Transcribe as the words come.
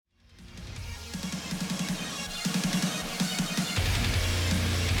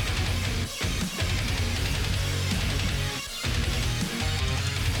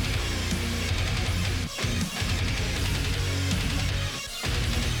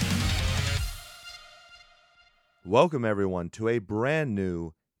Welcome, everyone, to a brand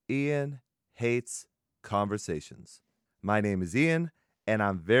new Ian Hates Conversations. My name is Ian, and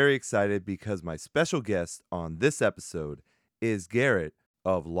I'm very excited because my special guest on this episode is Garrett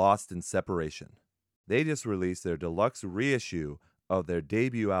of Lost in Separation. They just released their deluxe reissue of their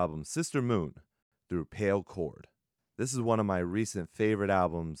debut album, Sister Moon, through Pale Chord. This is one of my recent favorite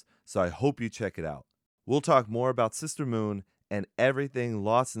albums, so I hope you check it out. We'll talk more about Sister Moon and everything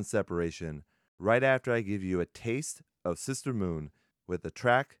Lost in Separation right after I give you a taste of Sister Moon with the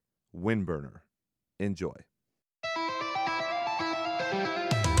track Windburner. Enjoy.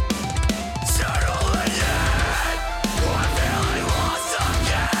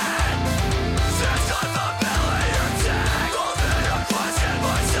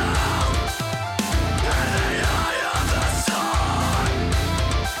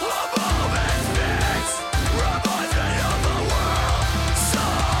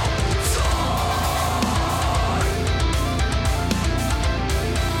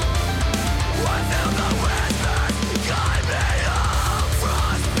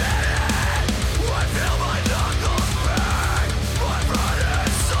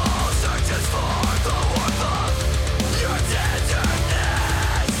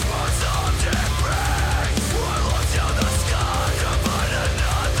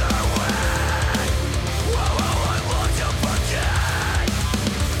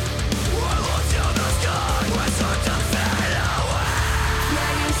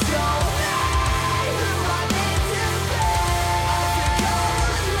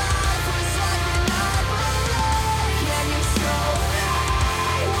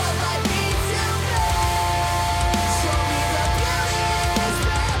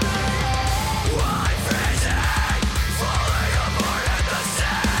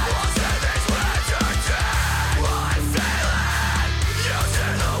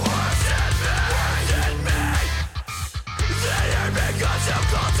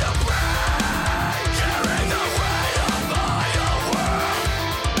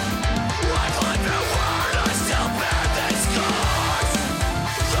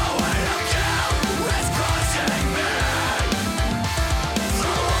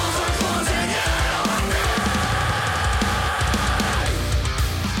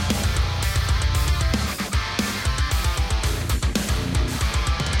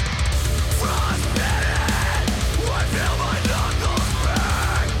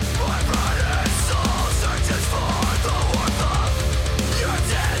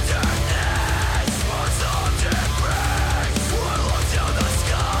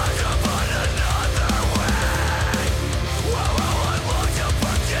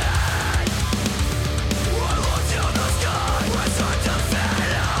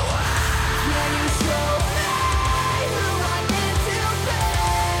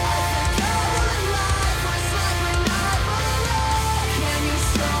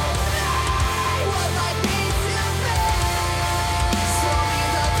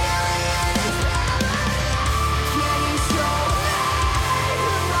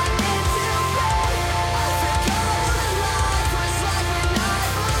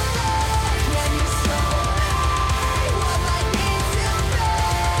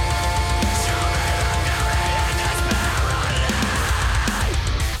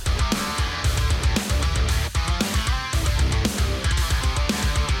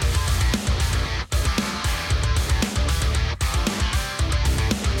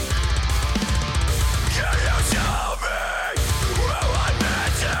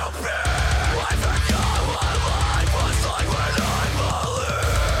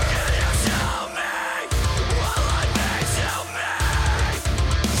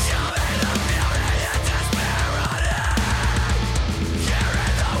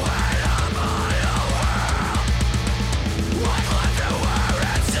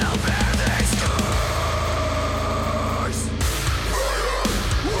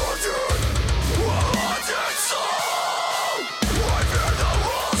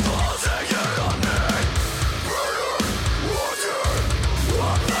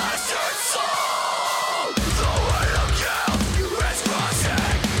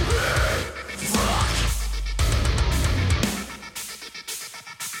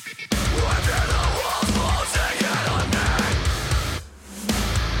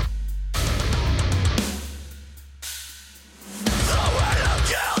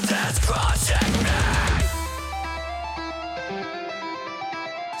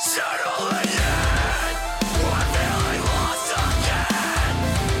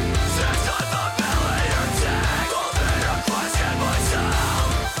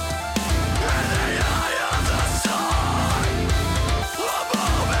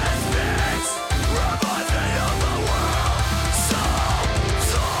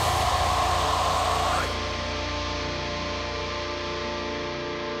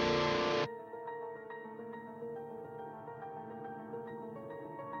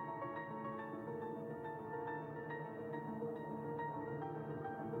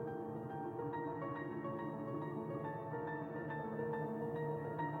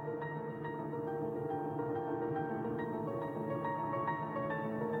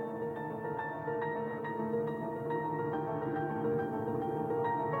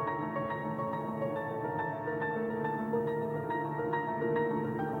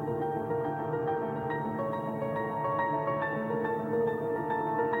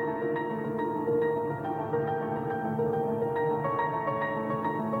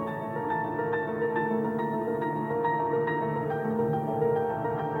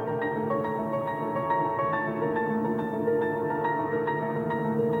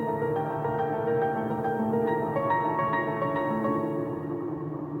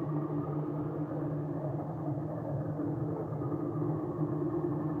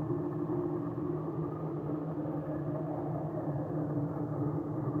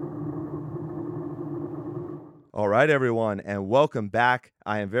 All right, everyone, and welcome back.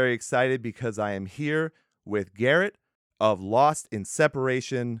 I am very excited because I am here with Garrett of Lost in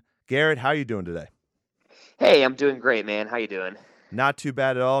Separation. Garrett, how are you doing today? Hey, I'm doing great, man. How you doing? Not too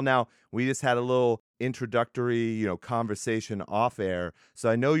bad at all. Now, we just had a little introductory, conversation off air. So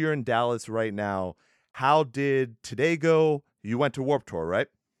I know you're in Dallas right now. How did today go? You went to Warp Tour, right?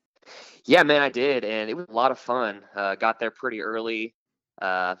 Yeah, man, I did, and it was a lot of fun. Got there pretty early.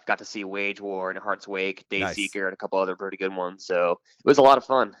 Got to see Wage War and Heart's Wake, Nice. Dayseeker, and a couple other pretty good ones. So it was a lot of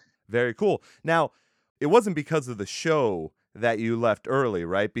fun. Very cool. Now, it wasn't because of the show that you left early,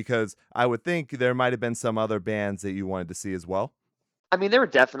 right? Because I would think there might have been some other bands that you wanted to see as well. I mean, there were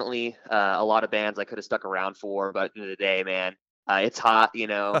definitely a lot of bands I could have stuck around for, but at the end of the day, man, it's hot.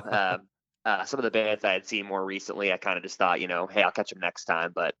 Some of the bands I had seen more recently, I kind of just thought, hey, I'll catch them next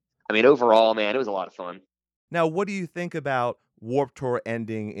time. But I mean, overall, man, it was a lot of fun. Now, what do you think about Warp Tour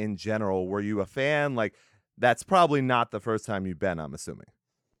ending in general? Were you a fan? Like, that's probably not the first time you've been, I'm assuming.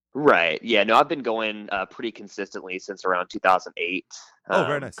 Right. Yeah. No, I've been going pretty consistently since around 2008. Oh,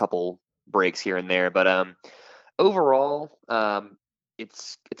 very nice. Couple breaks here and there, but overall,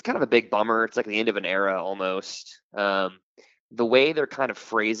 it's kind of a big bummer. It's like the end of an era almost. The way they're kind of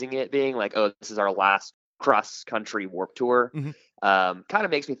phrasing it, being like, "Oh, this is our last cross country Warp Tour," Hmm. kind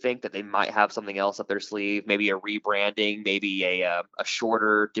of makes me think that they might have something else up their sleeve. Maybe a rebranding, maybe a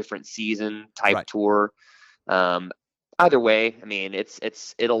shorter, different season type Right. tour. Um, Either way, I mean,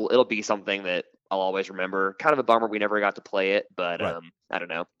 it'll be something that I'll always remember. Kind of a bummer we never got to play it, but Right. I don't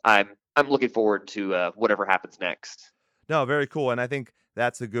know. I'm looking forward to whatever happens next. No, very cool. And I think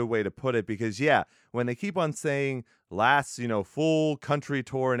that's a good way to put it because, yeah, when they keep on saying last, full country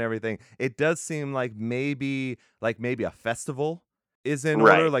tour and everything, it does seem like maybe a festival is in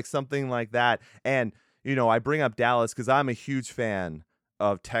order, Right. like something like that. And, I bring up Dallas because I'm a huge fan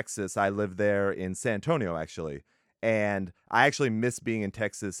of Texas. I live there in San Antonio, actually. And I actually miss being in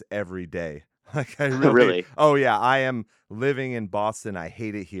Texas every day. Like, I really, Really. oh, yeah, I am living in Boston. I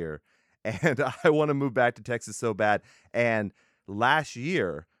hate it here. And I want to move back to Texas so bad. And last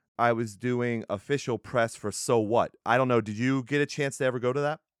year, I was doing official press for So What. I don't know. Did you get a chance to ever go to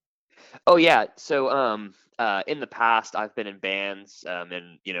that? Oh yeah. So in the past I've been in bands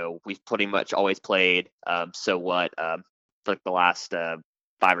and we've pretty much always played so what for like the last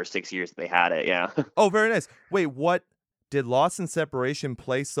 5 or 6 years that they had it. Yeah. Oh, very nice. Wait, what did Lost in Separation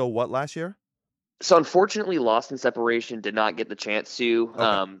play So What last year? So unfortunately, Lost in Separation did not get the chance to.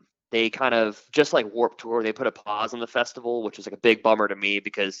 Okay. They kind of just like Warp Tour, they put a pause on the festival, which was like a big bummer to me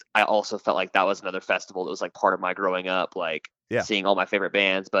because I also felt like that was another festival that was like part of my growing up, like Yeah. seeing all my favorite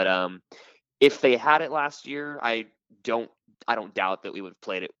bands. But if they had it last year, don't I don't doubt that we would have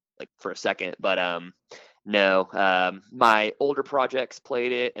played it like for a second. But no, my older projects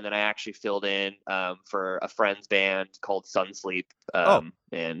played it, and then I actually filled in for a friend's band called Sunsleep, Oh,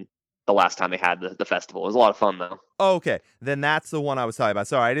 and the last time they had the festival. It was a lot of fun though. oh, okay. Then that's the one I was talking about.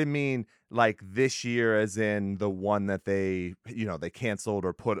 Sorry, I didn't mean like this year as in the one that they canceled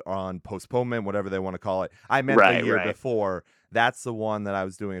or put on postponement, whatever they want to call it. I meant the Right, year right. before. That's the one that I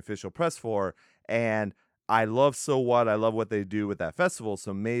was doing official press for. And I love So What. I love what they do with that festival.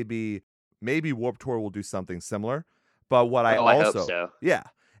 So maybe Warp Tour will do something similar. But what I Oh, I hope also, so. yeah.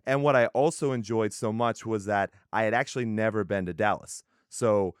 And what I also enjoyed so much was that I had actually never been to Dallas.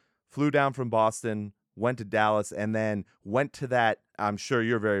 So flew down from Boston, went to Dallas, and then went to that. I'm sure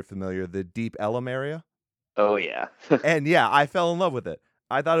you're very familiar, the Deep Ellum area. Oh yeah. And yeah, I fell in love with it.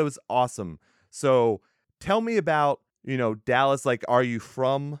 I thought it was awesome. So tell me about, Dallas. Like, are you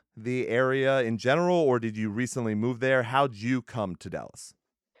from the area in general, or did you recently move there? How'd you come to Dallas?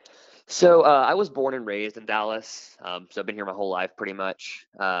 So I was born and raised in Dallas, so I've been here my whole life pretty much.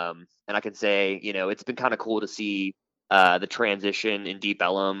 And I can say, it's been kind of cool to see the transition in Deep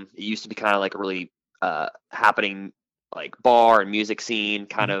Ellum. It used to be kind of like a really happening like bar and music scene,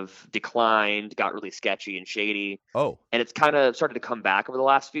 kind Mhm. of declined, got really sketchy and shady, Oh, and it's kind of started to come back over the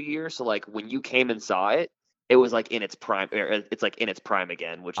last few years. So like when you came and saw it, it was like in its prime. It's like in its prime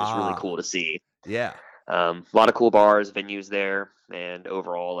again, which is really ah, cool to see. yeah. A lot of cool bars, venues there, and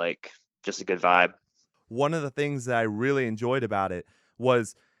overall, like just a good vibe. One of the things that I really enjoyed about it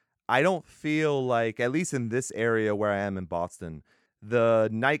was I don't feel like, at least in this area where I am in Boston, the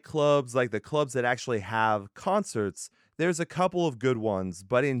nightclubs, like the clubs that actually have concerts, there's a couple of good ones,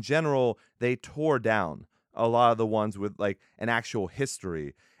 but in general, they tore down a lot of the ones with like an actual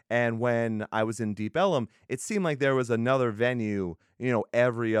history. And when I was in Deep Ellum, it seemed like there was another venue,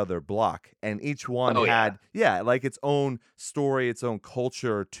 every other block. And each one Oh yeah. had, yeah, like its own story, its own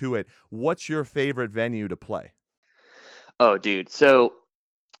culture to it. What's your favorite venue to play? Oh dude. So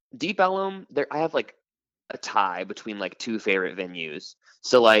Deep Ellum, there I have like a tie between like two favorite venues.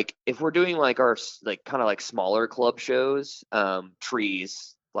 So like if we're doing like our like kind of like smaller club shows,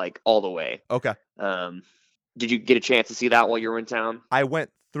 Trees like all the way. Okay. Um, did you get a chance to see that while you were in town? I went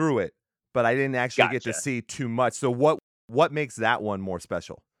through it, but I didn't actually get to Gotcha. see too much. So what makes that one more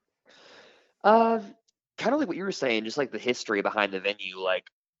special? Uh, Kind of like what you were saying, just like the history behind the venue. Like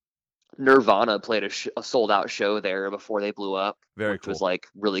Nirvana played a sold out show there before they blew up, Very which was cool. like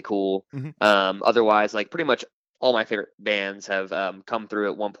really cool. Mhm. Otherwise, like pretty much all my favorite bands have come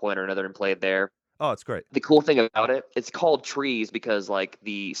through at one point or another and played there. Oh, it's great. The cool thing about it, it's called Trees because like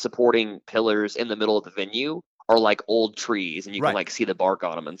the supporting pillars in the middle of the venue are like old trees, and you can Right. like see the bark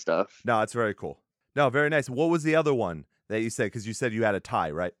on them and stuff. No, it's very cool. No, very nice. What was the other one that you said? Because you said you had a tie,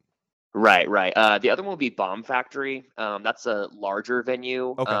 right? Right, right. The other one would be Bomb Factory. That's a larger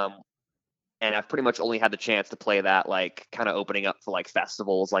venue. Okay. And I've pretty much only had the chance to play that like kind of opening up for like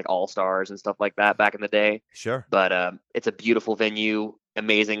festivals like All Stars and stuff like that back in the day. Sure. But it's a beautiful venue,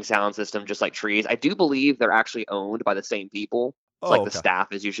 amazing sound system, just like Trees. I do believe they're actually owned by the same people. It's Oh, like the okay.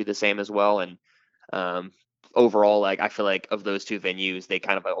 staff is usually the same as well. And um, overall, like I feel like of those two venues, they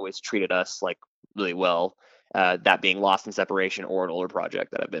kind of always treated us like really well. That being Lost in Separation or an older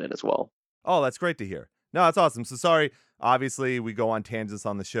project that I've been in as well. Oh, that's great to hear. No, that's awesome. So sorry. Obviously, we go on tangents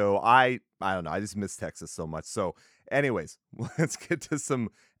on the show. I don't know. I just miss Texas so much. So, anyways, let's get to some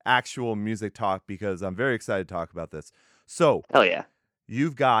actual music talk because I'm very excited to talk about this. So, Hell yeah.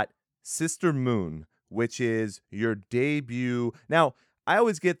 you've got Sister Moon, which is your debut. Now, I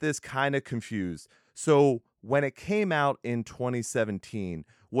always get this kind of confused. So, when it came out in 2017,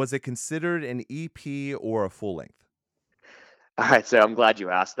 was it considered an EP or a full length? All right, so I'm glad you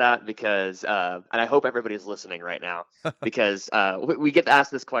asked that because, and I hope everybody's listening right now because we get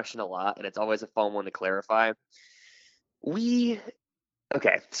asked this question a lot, and it's always a fun one to clarify. We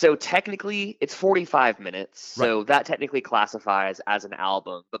Okay, so technically it's 45 minutes, Right. so that technically classifies as an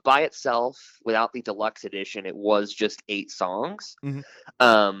album, but by itself, without the deluxe edition, it was just 8 songs.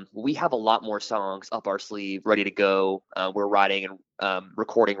 Hmm. We have a lot more songs up our sleeve, ready to go. We're writing and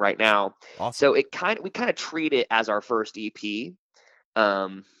recording right now, Awesome. so we kind of treat it as our first EP,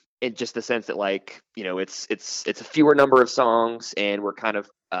 in just the sense that like it's a fewer number of songs, and we're kind of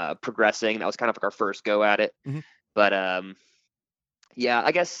progressing. That was kind of like our first go at it, Hmm. but yeah,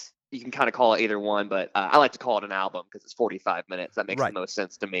 I guess you can kind of call it either one, but I like to call it an album because it's 45 minutes. That makes the Right. most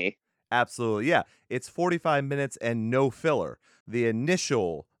sense to me. Absolutely. Yeah. It's 45 minutes and no filler. The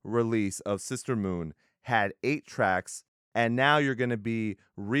initial release of Sister Moon had 8 tracks, and now you're going to be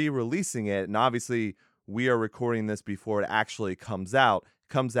re releasing it. And obviously, we are recording this before it actually comes out. It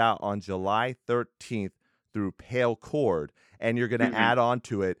comes out on July 13th through Pale Chord, and you're going to Hmm. add on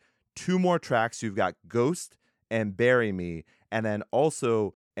to it 2 more tracks. You've got Ghost and Bury Me, and then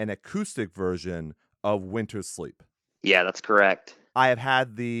also an acoustic version of Winter Sleep. Yeah, that's correct. I have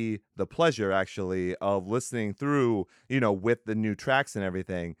had the pleasure actually of listening through, with the new tracks and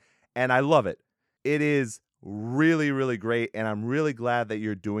everything, and I love it. It is really, really great, and I'm really glad that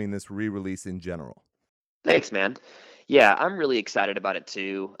you're doing this re-release in general. Thanks, man. Yeah, I'm really excited about it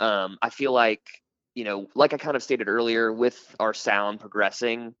too. I feel like, like I kind of stated earlier, with our sound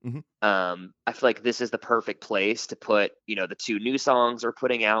progressing, Mhm. I feel like this is the perfect place to put, the 2 new songs we're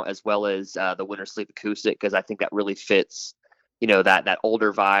putting out as well as the Winter Sleep acoustic, because I think that really fits, that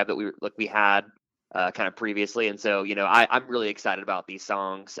older vibe that we had kind of previously. And so, I'm really excited about these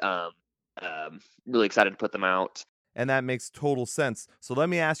songs. Really excited to put them out. And that makes total sense. So let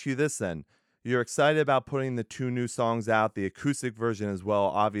me ask you this then. You're excited about putting the 2 new songs out, the acoustic version as well,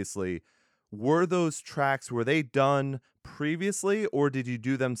 obviously. Were those tracks, were they done previously, or did you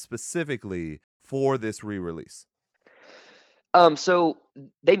do them specifically for this re-release? So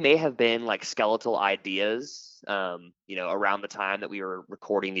they may have been like skeletal ideas, around the time that we were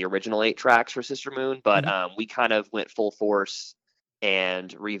recording the original 8 tracks for Sister Moon, but Mhm. we kind of went full force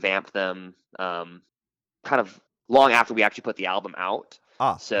and revamped them, kind of long after we actually put the album out.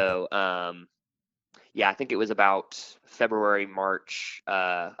 Ah, okay. So yeah, I think it was about February, March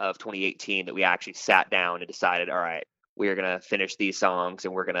of 2018 that we actually sat down and decided, all right, we are gonna finish these songs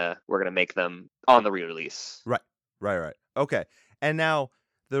and we're gonna make them on the re-release. Right, right. Okay. And now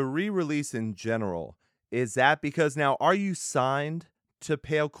the re-release in general, is that because now are you signed to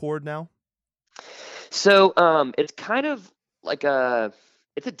Pale Chord now? So it's kind of like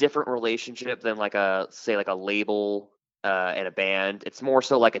it's a different relationship than like a say like a label and a band. It's more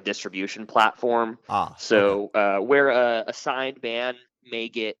so like a distribution platform. Ah, okay. So where a signed band may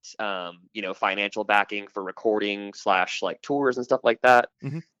get financial backing for recording slash like tours and stuff like that.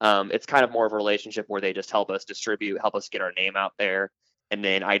 Hmm. It's kind of more of a relationship where they just help us distribute, help us get our name out there. and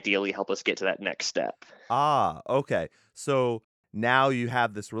then ideally help us get to that next step. Ah, okay. So now you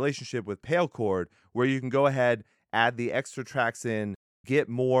have this relationship with Pale Chord where you can go ahead, add the extra tracks in, get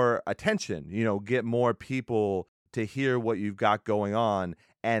more attention, get more people to hear what you've got going on.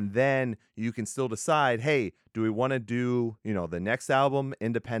 And then you can still decide, hey, do we want to do, the next album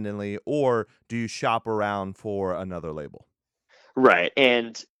independently, or do you shop around for another label? Right.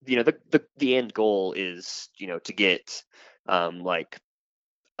 And the end goal is, to get like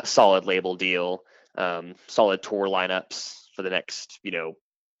a solid label deal, solid tour lineups for the next,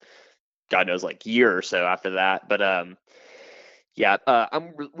 God knows, like year or so after that. But yeah,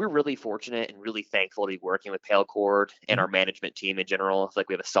 we're really fortunate and really thankful to be working with Pale Chord and Mhm. our management team in general. It's like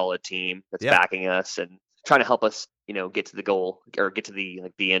we have a solid team that's Yeah, backing us and trying to help us, get to the goal, or get to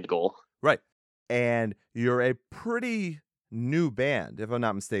the end goal. right. And you're a pretty new band, if I'm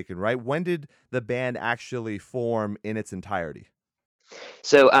not mistaken, right? When did the band actually form in its entirety?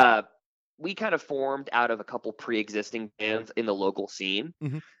 So we kind of formed out of a couple pre-existing bands in the local scene.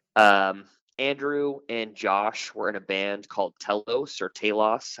 Hmm. Um, Andrew and Josh were in a band called Telos or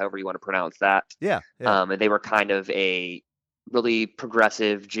Talos, however you want to pronounce that. Yeah, yeah. And they were kind of a really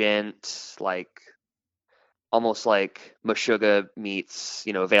progressive gent, like almost like Meshuggah meets,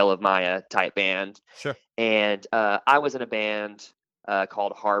 Veil of Maya type band. Sure. And I was in a band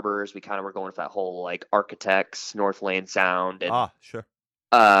called Harbors. We kind of were going for that whole like Architects, North Lane sound. And Ah, sure.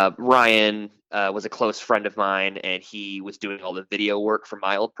 Ryan was a close friend of mine, and he was doing all the video work for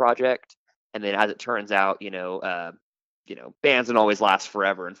my old project. And then, as it turns out, bands don't always last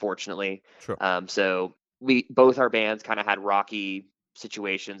forever, unfortunately. Sure. So we both our bands kind of had rocky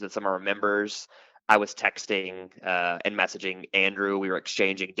situations with some of our members. I was texting and messaging Andrew. We were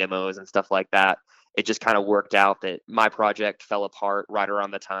exchanging demos and stuff like that. It just kind of worked out that my project fell apart right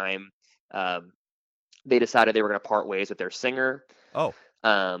around the time um, they decided they were going to part ways with their singer. Oh,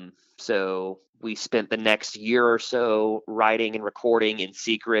 So we spent the next year or so writing and recording in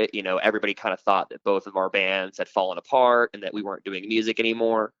secret. Everybody kind of thought that both of our bands had fallen apart and that we weren't doing music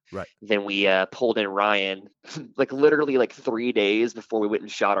anymore. right. Then we pulled in Ryan, like literally like 3 days before we went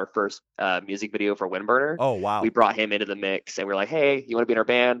and shot our first music video for Windburner. Oh, We wow. brought him into the mix, and we are like, "Hey, you want to be in our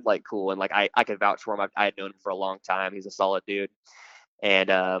band?" Like, cool. And like, I could vouch for him. I had known him for a long time. He's a solid dude.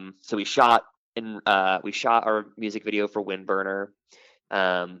 And so we shot our music video for Windburner.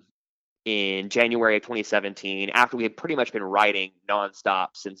 Um, in January of 2017, after we had pretty much been writing nonstop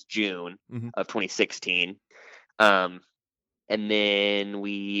since June Hmm. of 2016. Um, and then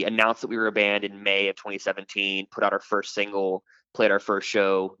we announced that we were a band in May of 2017, put out our first single, played our first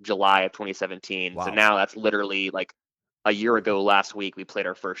show July of 2017. So Wow. now that's literally like a year ago last week, we played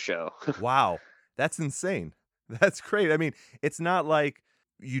our first show. Wow. That's insane. That's great. I mean, it's not like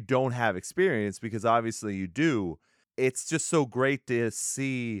you don't have experience because obviously you do. It's just so great to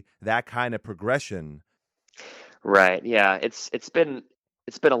see that kind of progression. Right. Yeah. It's been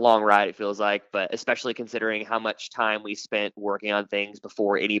a long ride, it feels like, but especially considering how much time we spent working on things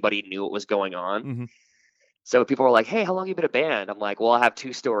before anybody knew what was going on. Hmm. So people were like, "Hey, how long you been a band?" I'm like, "Well, I have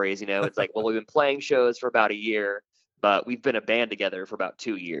two stories. It's like, well, we've been playing shows for about a year, but we've been a band together for about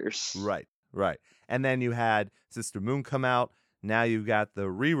 2 years." Right, right. And then you had Sister Moon come out. Now you've got the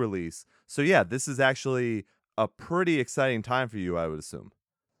re-release. So yeah, this is actually a pretty exciting time for you, I would assume.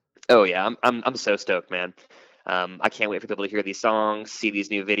 Oh yeah, I'm so stoked, man. I can't wait for people to hear these songs, see these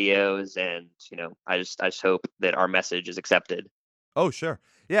new videos, and I just hope that our message is accepted. Oh, sure.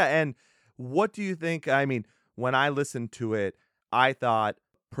 Yeah, and what do you think? I mean, when I listened to it, I thought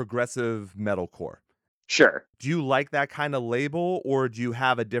progressive metalcore. Sure. Do you like that kind of label, or do you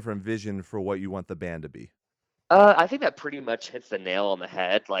have a different vision for what you want the band to be? I think that pretty much hits the nail on the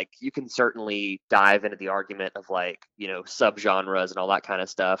head. Like, you can certainly dive into the argument of like, subgenres and all that kind of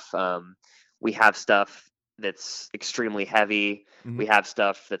stuff. We have stuff that's extremely heavy. Hmm. We have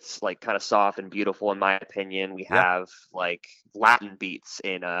stuff that's like kind of soft and beautiful, in my opinion. We Yeah, have like Latin beats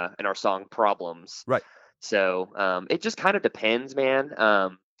in our song Problems. right. So it just kind of depends, man.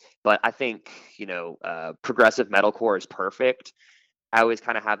 But I think progressive metalcore is perfect. I always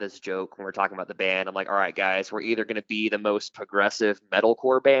kind of have this joke when we're talking about the band. I'm like, all right, guys, we're either going to be the most progressive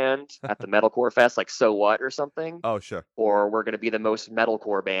metalcore band at the Metalcore Fest, like So What or something, Oh, sure. or we're going to be the most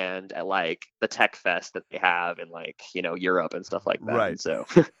metalcore band at like the Tech Fest that they have in like, Europe and stuff like that. And Right. so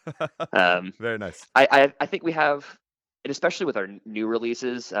um, Very nice. I think we have, and especially with our new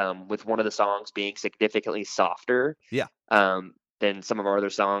releases, with one of the songs being significantly softer Yeah. than some of our other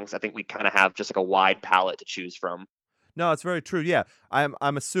songs, I think we kind of have just like a wide palette to choose from. No, it's very true. Yeah. I'm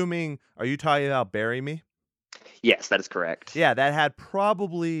assuming, are you talking about Bury Me? Yes, that is correct. Yeah, that had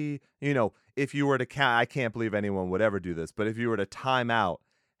probably, if you were to count, I can't believe anyone would ever do this, but if you were to time out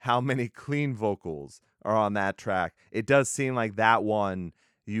how many clean vocals are on that track, it does seem like that one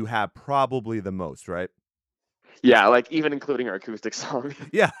you have probably the most, right? Yeah, like even including our acoustic song.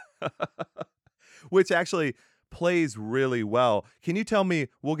 Yeah. Which actually plays really well. Can you tell me,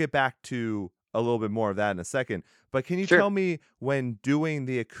 we'll get back to a little bit more of that in a second, but can you Sure. tell me, when doing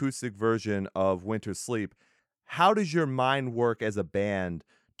the acoustic version of Winter Sleep, how does your mind work as a band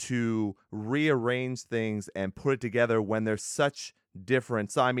to rearrange things and put it together when there's such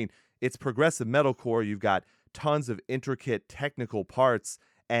difference? So, I mean, it's progressive metalcore, you've got tons of intricate technical parts,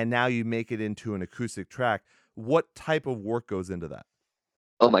 and now you make it into an acoustic track. What type of work goes into that?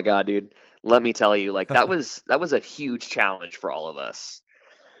 Oh my god, dude. Let me tell you, like that was a huge challenge for all of us.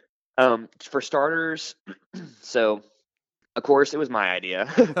 For starters, so of course it was my idea.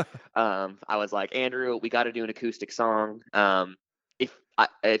 I was like, Andrew, we got to do an acoustic song.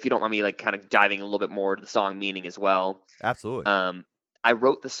 If you don't mind me like kind of diving a little bit more to the song meaning as well. Absolutely. Um, I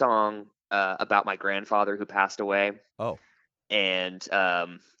wrote the song about my grandfather who passed away, Oh, and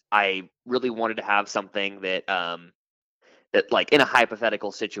I really wanted to have something that like in a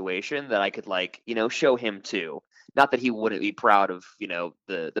hypothetical situation that I could like, show him too. Not that he wouldn't be proud of,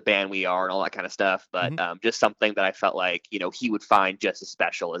 the band we are and all that kind of stuff, but mhm, just something that I felt like, he would find just as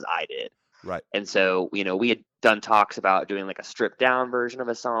special as I did. right. And so, we had done talks about doing like a stripped down version of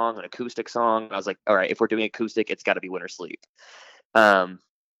a song, an acoustic song. I was like, all right, if we're doing acoustic, it's got to be Winter Sleep. Um,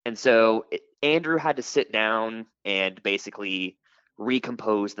 and so Andrew had to sit down and basically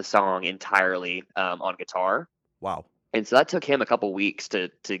recompose the song entirely on guitar. Wow. And so that took him a couple weeks to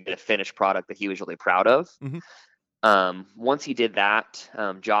get a finished product that he was really proud of. Mhm. Once he did that,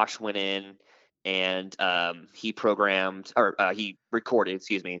 Josh went in and he programmed or he recorded,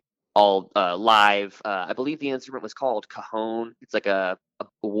 excuse me, all live. I believe the instrument was called cajon. It's like a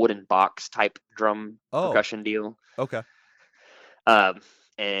wooden box type drum Oh, percussion deal. okay. Um,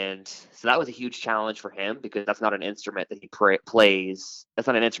 and so that was a huge challenge for him because that's not an instrument that he plays. That's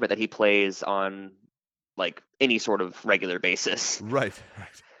not an instrument that he plays on like any sort of regular basis. Right,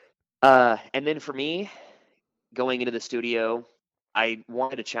 right. And then for me, going into the studio, I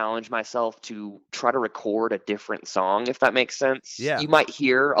wanted to challenge myself to try to record a different song, if that makes sense. Yeah. You might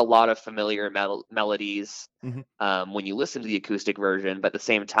hear a lot of familiar melodies Mhm. when you listen to the acoustic version, but at the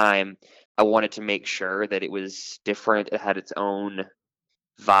same time, I wanted to make sure that it was different. It had its own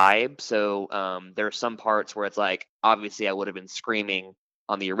vibe. So there are some parts where it's like, obviously, I would have been screaming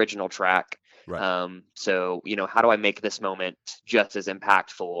on the original track. Right. So, how do I make this moment just as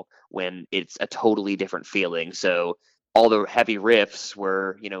impactful when it's a totally different feeling? So all the heavy riffs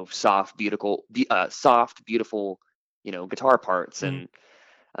were, soft, beautiful, guitar parts. Mhm.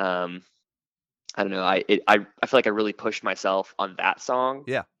 And I don't know, I feel like I really pushed myself on that song.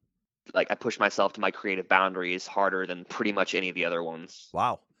 Yeah. Like I pushed myself to my creative boundaries harder than pretty much any of the other ones.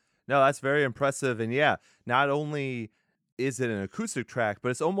 Wow. No, that's very impressive. And yeah, not only is it an acoustic track, but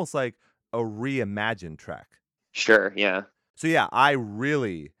it's almost like a reimagined track. Sure, yeah. So yeah, I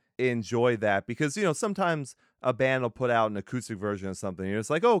really enjoy that because, sometimes a band will put out an acoustic version of something and it's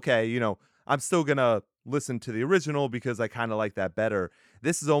like, okay, I'm still gonna listen to the original because I kind of like that better.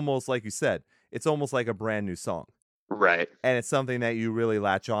 This is almost like you said, it's almost like a brand new song. Right. And it's something that you really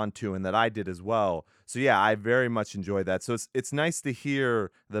latch on to and that I did as well. So yeah, I very much enjoyed that. So it's nice to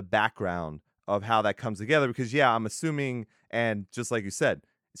hear the background of how that comes together because yeah, I'm assuming, and just like you said,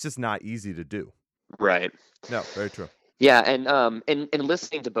 it's just not easy to do. Right. No, very true. Yeah, and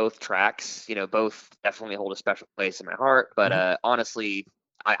listening to both tracks, both definitely hold a special place in my heart. But Mhm. honestly,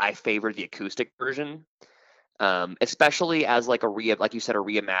 I favor the acoustic version, especially as like like you said, a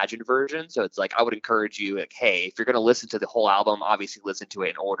reimagined version. So it's like I would encourage you, like, hey, if you're gonna listen to the whole album, obviously listen to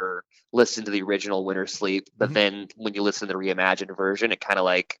it in order. Listen to the original Winter Sleep, but Mhm. then when you listen to the reimagined version, it kind of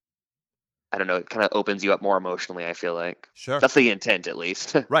like I don't know, it kind of opens you up more emotionally. I feel like Sure. that's the intent, at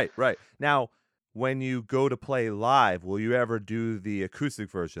least. Right, right. Now, when you go to play live, will you ever do the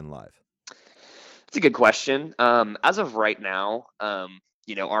acoustic version live? It's a good question. As of right now,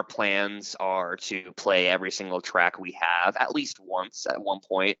 our plans are to play every single track we have at least once at one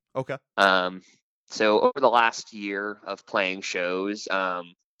point. Okay. Um, so over the last year of playing shows,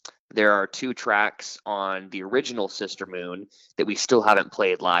 there are two tracks on the original Sister Moon that we still haven't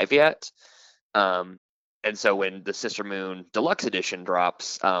played live yet. Um, and so when the Sister Moon Deluxe Edition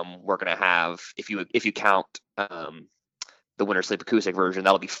drops, we're gonna have, if you count the Winter Sleep acoustic version,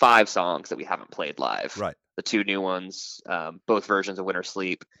 that'll be 5 songs that we haven't played live. Right. The 2 new ones, both versions of Winter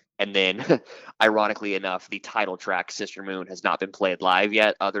Sleep, and then, ironically enough, the title track "Sister Moon" has not been played live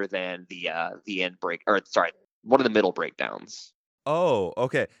yet, other than the end break, or sorry, one of the middle breakdowns. Oh,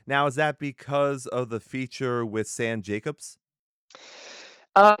 okay. Now is that because of the feature with Sam Jacobs?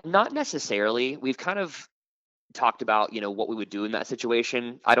 Not necessarily. We've kind of talked about, what we would do in that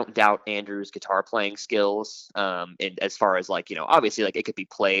situation. I don't doubt Andrew's guitar playing skills. And as far as like, obviously like it could be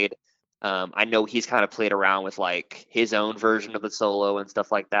played. I know he's kind of played around with like his own version of the solo and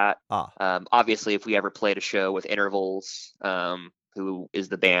stuff like that. Ah, Obviously, if we ever played a show with Intervals, who is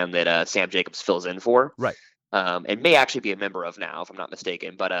the band that Sam Jacobs fills in for, right. and may actually be a member of now, if I'm not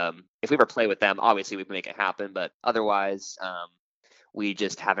mistaken. But if we ever play with them, obviously we can make it happen. But otherwise, we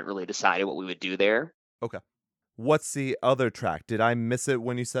just haven't really decided what we would do there. Okay. What's the other track? Did I miss it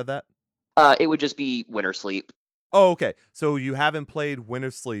when you said that? It would just be Winter Sleep. Oh, okay. So you haven't played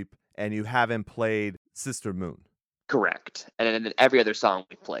Winter Sleep and you haven't played Sister Moon. Correct. And then every other song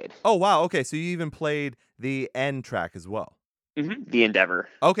we played. Oh, wow. Okay. So you even played the end track as well. The Endeavor.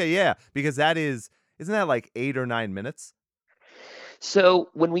 Okay. Yeah. Because isn't that like 8 or 9 minutes? So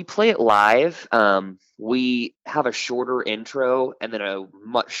when we play it live, we have a shorter intro and then a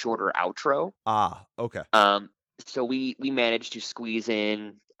much shorter outro. Ah, okay. So we managed to squeeze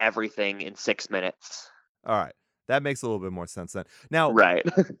in everything in 6 minutes. All right. That makes a little bit more sense then. Now, Right.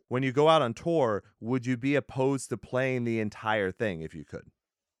 when you go out on tour, would you be opposed to playing the entire thing if you could?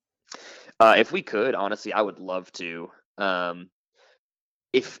 If we could, honestly, I would love to.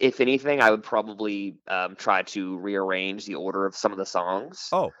 If anything, I would probably try to rearrange the order of some of the songs.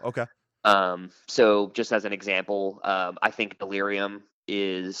 Oh, okay. So just as an example, I think Delirium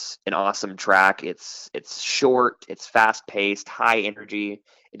is an awesome track. It's short, it's fast paced, high energy.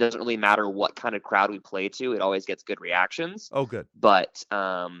 It doesn't really matter what kind of crowd we play to; it always gets good reactions. Oh, good. But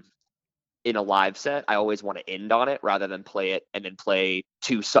in a live set, I always want to end on it rather than play it and then play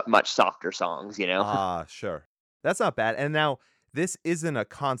two much softer songs. Ah, sure. That's not bad. And now this isn't a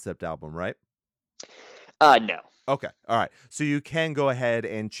concept album, right? No. Okay. All right. So you can go ahead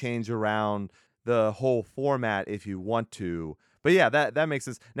and change around the whole format if you want to. But yeah, that makes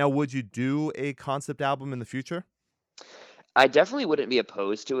sense. Now, would you do a concept album in the future? I definitely wouldn't be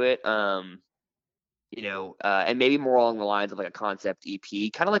opposed to it. And maybe more along the lines of like a concept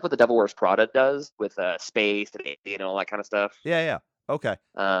EP, kind of like what the Devil Wears Prada does with Space and Alien and all that kind of stuff. Yeah. Okay.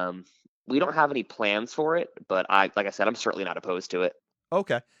 We don't have any plans for it, but like I said, I'm certainly not opposed to it.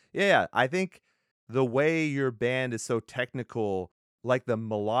 Okay. Yeah. I think the way your band is so technical, like the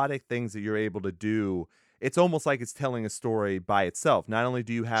melodic things that you're able to do, it's almost like it's telling a story by itself. Not only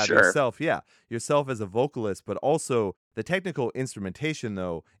do you have Sure. yourself as a vocalist, but also the technical instrumentation,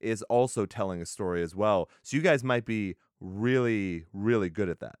 though, is also telling a story as well. So you guys might be really, really good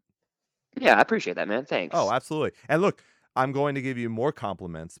at that. Yeah, I appreciate that, man. Thanks. Oh, absolutely. And look, I'm going to give you more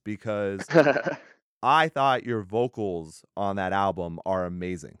compliments because I thought your vocals on that album are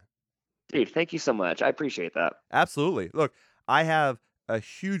amazing. Dude, thank you so much. I appreciate that. Absolutely. Look, I have a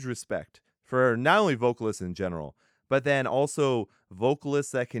huge respect for not only vocalists in general, but then also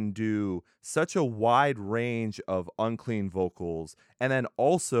vocalists that can do such a wide range of unclean vocals and then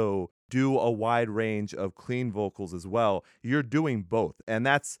also do a wide range of clean vocals as well. You're doing both. And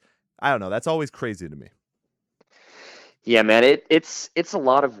I don't know, that's always crazy to me. Yeah, man, it's a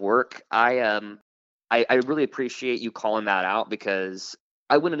lot of work. I really appreciate you calling that out because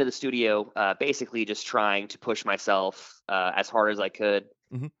I went into the studio basically just trying to push myself as hard as I could,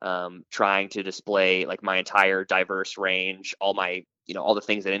 trying to display like my entire diverse range, all my all the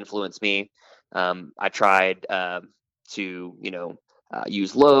things that influence me. I tried to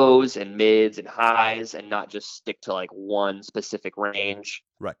use lows and mids and highs and not just stick to like one specific range.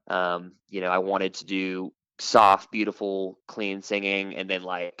 Right. I wanted to do soft, beautiful, clean singing, and then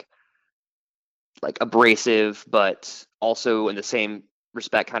like abrasive, but also in the same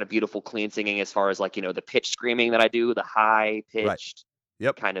respect, kind of beautiful, clean singing as far as like the pitch screaming that I do, the high pitched,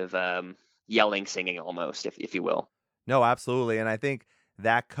 Yep. kind of yelling singing almost, if you will. No, absolutely, and I think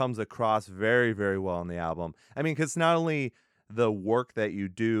that comes across very, very well on the album. I mean, because not only the work that you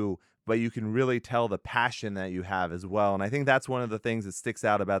do, but you can really tell the passion that you have as well. And I think that's one of the things that sticks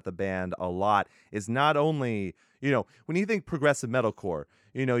out about the band a lot is not only, when you think progressive metalcore,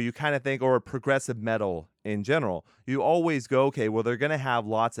 you kind of think, or progressive metal in general, you always go, okay, well, they're going to have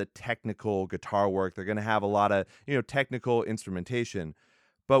lots of technical guitar work. They're going to have a lot of, technical instrumentation.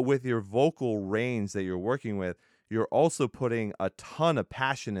 But with your vocal range that you're working with, you're also putting a ton of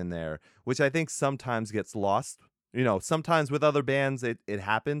passion in there, which I think sometimes gets lost. Sometimes with other bands, it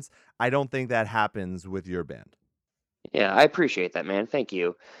happens. I don't think that happens with your band. Yeah, I appreciate that, man. Thank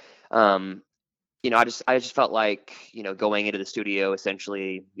you. I just felt like, going into the studio,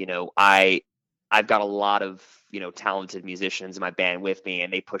 essentially, I've got a lot of, talented musicians in my band with me,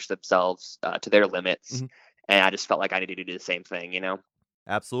 and they push themselves to their limits. and I just felt like I needed to do the same thing, you know?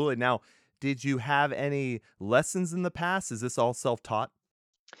 Absolutely. Now, did you have any lessons in the past? Is this all self-taught?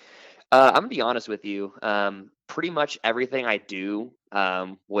 I'm gonna be honest with you. Pretty much everything I do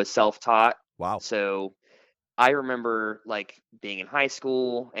was self-taught. Wow. So I remember like being in high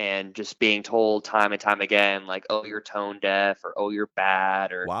school and just being told time and time again, like, "Oh, you're tone deaf," or "Oh, you're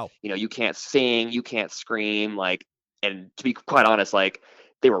bad," or Wow. "You can't sing, you can't scream." Like, and to be quite honest, like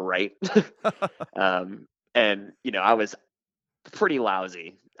they were right. um, and I was pretty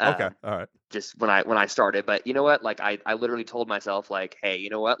lousy. Okay. All right. Just when I started. But you know what? Like I literally told myself like, hey, you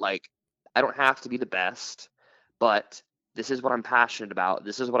know what? Like I don't have to be the best, but this is what I'm passionate about.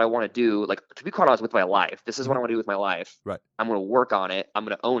 This is what I want to do. Like to be quite honest with my life, this is what Mhm. I want to do with my life. Right. I'm going to work on it. I'm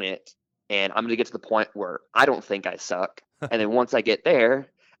going to own it, and I'm going to get to the point where I don't think I suck. And then once I get there,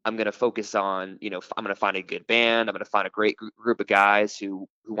 I'm going to focus on, I'm going to find a good band. I'm going to find a great group of guys who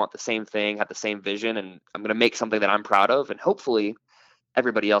want the same thing, have the same vision, and I'm going to make something that I'm proud of, and hopefully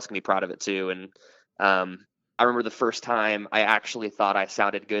everybody else can be proud of it too. And I remember the first time I actually thought I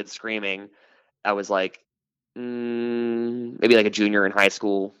sounded good screaming. I was like, maybe like a junior in high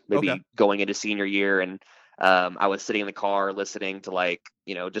school, Okay. maybe going into senior year, and I was sitting in the car listening to like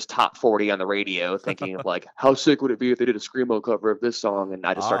just top 40 on the radio, thinking of like how sick would it be if they did a screamo cover of this song, and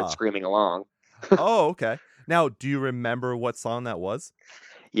I just started Ah. screaming along. Oh, okay. Now, do you remember what song that was?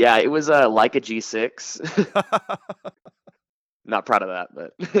 Yeah, it was like a G6. Not proud of that,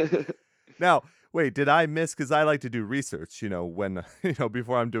 but Now, wait, did I miss, because I like to do research, when,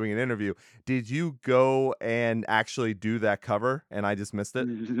 before I'm doing an interview. Did you go and actually do that cover and I just missed it?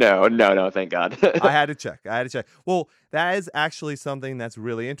 no, no, no, thank God. I had to check. I had to check. Well, that is actually something that's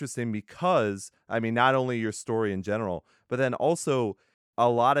really interesting because, I mean, not only your story in general, but then also a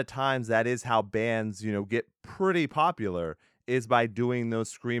lot of times that is how bands, get pretty popular is by doing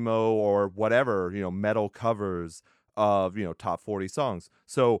those screamo or whatever, metal covers of, top 40 songs.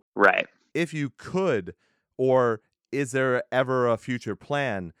 So Right. if you could, or is there ever a future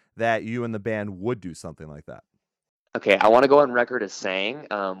plan that you and the band would do something like that? Okay, I want to go on record as saying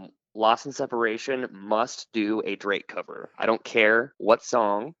Lost in Separation must do a Drake cover. I don't care what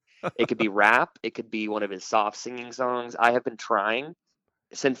song. It could be rap, it could be one of his soft singing songs. I have been trying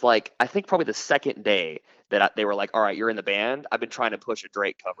since like I think probably the second day that they were like, "All right, you're in the band." I've been trying to push a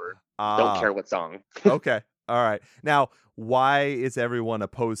Drake cover. Don't care Ah, what song. okay. All right. Now, why is everyone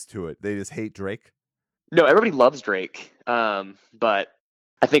opposed to it? They just hate Drake? No, everybody loves Drake. But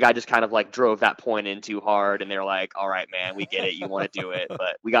I think I just kind of like drove that point in too hard, and they're like, "All right, man, we get it. You want to do it,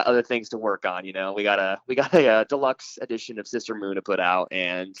 but we got other things to work on. We got a deluxe edition of Sister Moon to put out,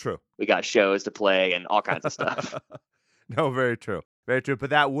 and True. we got shows to play and all kinds of stuff." No, very true. Very true. But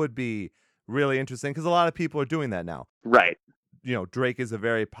that would be really interesting because a lot of people are doing that now. Right. Drake is a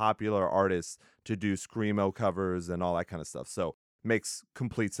very popular artist to do screamo covers and all that kind of stuff. So makes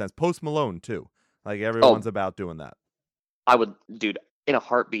complete sense. Post Malone too. Like everyone's Oh, about doing that. I would, dude, in a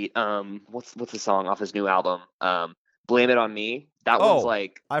heartbeat. What's the song off his new album? "Blame It on Me." That one's Oh,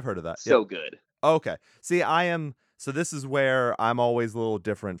 like I've heard of that. Yep. so good. Okay. See, so this is where I'm always a little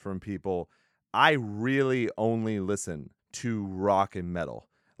different from people. I really only listen to rock and metal.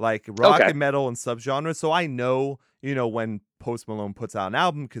 Like rock Okay. and metal and subgenres. So I know, when Post Malone puts out an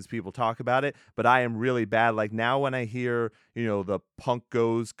album because people talk about it, but I am really bad. Like now when I hear, the Punk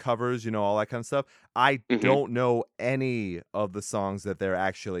Goes covers, all that kind of stuff, I hmm don't know any of the songs that they're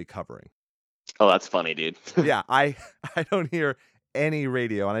actually covering. Oh, that's funny, dude. Yeah, I I don't hear any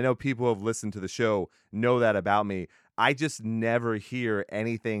radio, and I know people who have listened to the show know that about me. I just never hear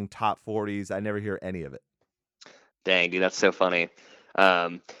anything top 40s. I never hear any of it. Dang, dude, that's so funny.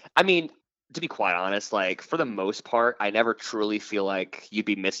 I mean, to be quite honest, like for the most part, I never truly feel like you'd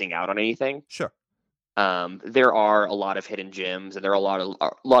be missing out on anything. Sure. There are a lot of hidden gems, and there are a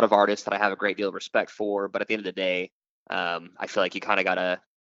lot of artists that I have a great deal of respect for. But at the end of the day, I feel like you kind of gotta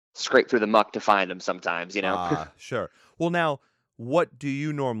scrape through the muck to find them sometimes, you know? Sure. Well, now, what do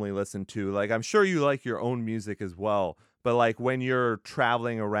you normally listen to? Like, I'm sure you like your own music as well, but like when you're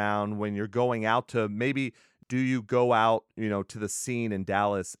traveling around, when you're going out to maybe do you go out, to the scene in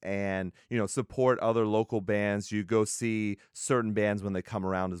Dallas and, support other local bands? You go see certain bands when they come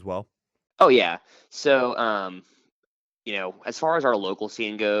around as well? Oh yeah. So, as far as our local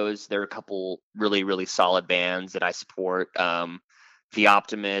scene goes, there are a couple really, really solid bands that I support. The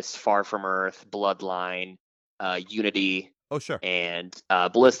Optimist, Far From Earth, Bloodline, Unity, Oh, sure. and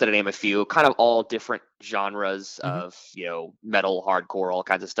Ballista, to name a few. Kind of all different genres Hmm. of metal, hardcore, all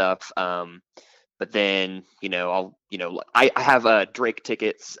kinds of stuff. But then I have Drake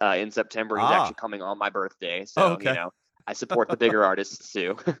tickets in September. He's actually Ah, coming on my birthday, oh, so okay. I support the bigger artists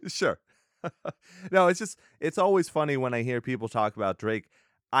too. Sure. No, it's always funny when I hear people talk about Drake.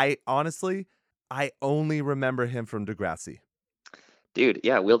 I honestly, I only remember him from Degrassi. Dude,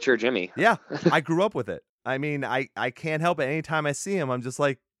 yeah, Wheelchair Jimmy. Yeah, I grew up with it. I mean, I can't help it. Anytime I see him, I'm just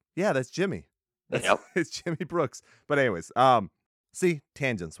like, yeah, that's Jimmy. That's Yep. it's Jimmy Brooks. But anyways, see,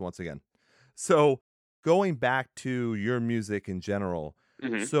 tangents once again. So going back to your music in general,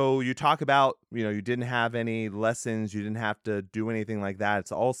 hmm so you talk about, you didn't have any lessons, you didn't have to do anything like that.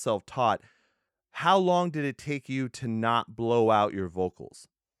 It's all self-taught. How long did it take you to not blow out your vocals?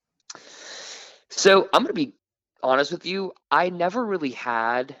 So I'm gonna be honest with you. I never really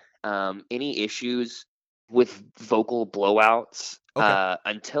had any issues with vocal blowouts Okay.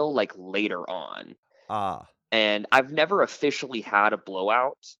 until like later on, Ah, and I've never officially had a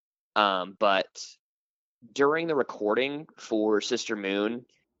blowout. But during the recording for Sister Moon,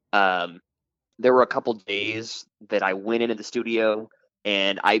 um, there were a couple days that I went into the studio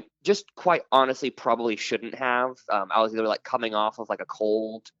and I just quite honestly probably shouldn't have. I was either like coming off of like a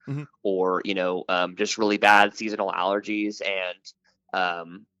cold mhm, or, just really bad seasonal allergies. And,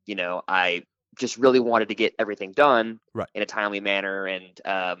 I just really wanted to get everything done right. in a timely manner. And,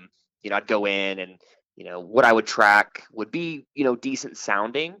 I'd go in and, what I would track would be, decent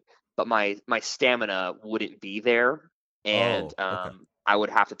sounding, but my stamina wouldn't be there. And, Oh, okay. I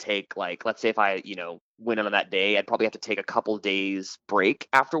would have to take like, let's say if I, went in on that day, I'd probably have to take a couple days break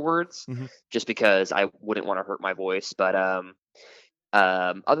afterwards, Mhm. just because I wouldn't want to hurt my voice. But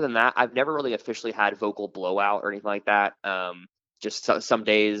other than that, I've never really officially had vocal blowout or anything like that. Just some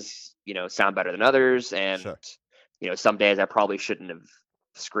days, sound better than others, and Sure. some days I probably shouldn't have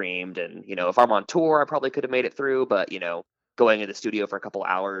screamed. And if I'm on tour, I probably could have made it through. But going into the studio for a couple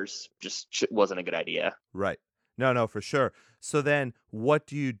hours just wasn't a good idea. Right. No, no, for sure. So then what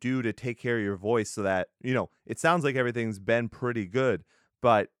do you do to take care of your voice so that, it sounds like everything's been pretty good,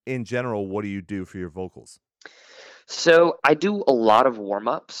 but in general, what do you do for your vocals? So I do a lot of warm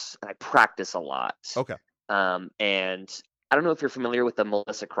ups and I practice a lot. Okay. And I don't know if you're familiar with the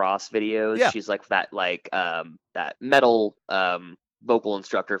Melissa Cross videos. Yeah. She's like that metal vocal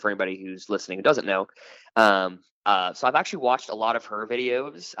instructor for anybody who's listening who doesn't know. So I've actually watched a lot of her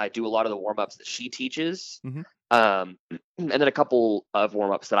videos. I do a lot of the warm ups that she teaches. Mhm. And then a couple of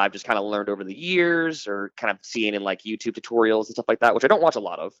warm ups that I've just kind of learned over the years or kind of seeing in like YouTube tutorials and stuff like that, which I don't watch a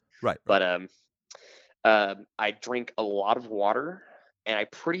lot of. Right, right. But I drink a lot of water, and I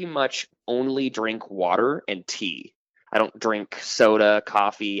pretty much only drink water and tea. I don't drink soda,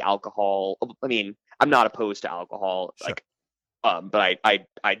 coffee, alcohol. I mean, I'm not opposed to alcohol, Sure. but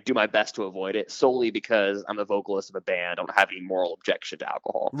I do my best to avoid it solely because I'm the vocalist of a band. I don't have any moral objection to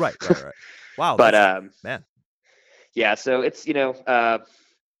alcohol. Right, right, right. Wow, But man. yeah, so it's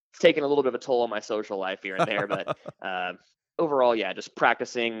it's taken a little bit of a toll on my social life here and there, but overall, yeah, just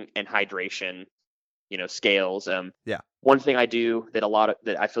practicing and hydration, scales. Yeah. One thing I do that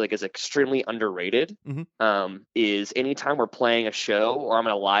I feel like is extremely underrated, Mhm. is anytime we're playing a show or I'm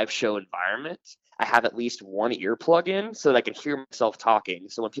in a live show environment, I have at least one ear plug in so that I can hear myself talking.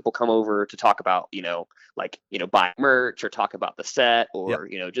 So when people come over to talk about, buy merch or talk about the set Yep.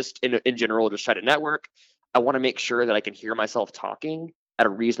 or, just in general, just try to network, I want to make sure that I can hear myself talking at a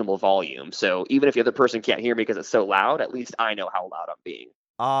reasonable volume. So even if the other person can't hear me because it's so loud, at least I know how loud I'm being.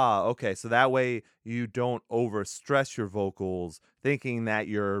 Ah, okay. So that way you don't overstress your vocals thinking that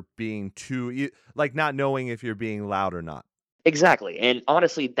you're being like not knowing if you're being loud or not. Exactly. And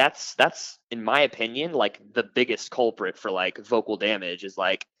honestly, that's in my opinion, like the biggest culprit for like vocal damage is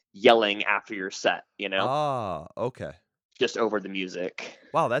like yelling after your set, Ah, okay. just over the music.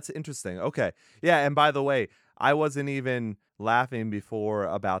 Wow, that's interesting. Okay. Yeah, and by the way, I wasn't even laughing before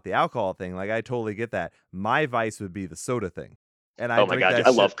about the alcohol thing. Like I totally get that. My vice would be the soda thing. And I Oh my drink God, that I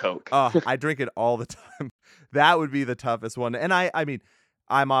shit. love Coke. I drink it all the time. That would be the toughest one. And I mean,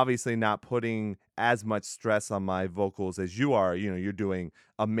 I'm obviously not putting as much stress on my vocals as you are. You're doing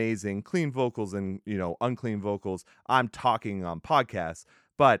amazing clean vocals and, unclean vocals. I'm talking on podcasts,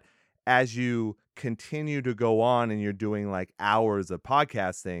 but as you continue to go on and you're doing like hours of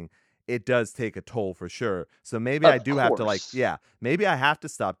podcasting, it does take a toll for sure. So maybe I Of do have to course. maybe I have to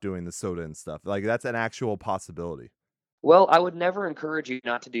stop doing the soda and stuff. Like that's an actual possibility. Well, I would never encourage you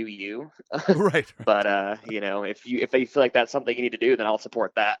not to do you. Right, right. But if you feel like that's something you need to do, then I'll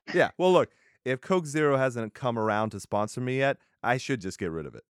support that. Yeah. Well, look, if Coke Zero hasn't come around to sponsor me yet, I should just get rid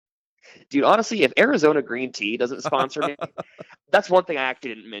of it. Dude, honestly, if Arizona Green Tea doesn't sponsor me, that's one thing I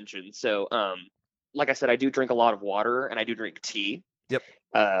actually didn't mention. So, like I said, I do drink a lot of water and I do drink tea. Yep.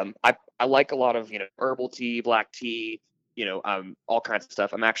 I like a lot of herbal tea, black tea, all kinds of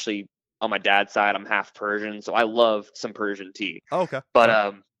stuff. I'm actually on my dad's side, I'm half Persian, so I love some Persian tea. Oh, okay. But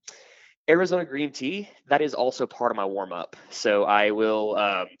All right. Arizona green tea, that is also part of my warm up. So I will,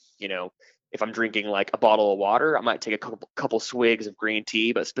 if I'm drinking like a bottle of water, I might take a couple swigs of green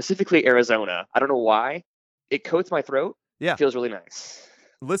tea, but specifically Arizona. I don't know why. It coats my throat. Yeah. Feels really nice.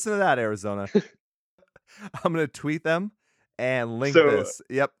 Listen to that, Arizona. I'm going to tweet them and link So this.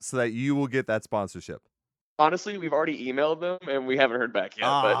 Yep. So that you will get that sponsorship. honestly, we've already emailed them and we haven't heard back yet.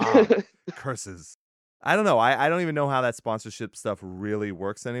 Ah, But curses. I don't know. I don't even know how that sponsorship stuff really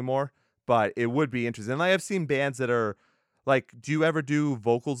works anymore, but it would be interesting. And I have seen bands that are like, do you ever do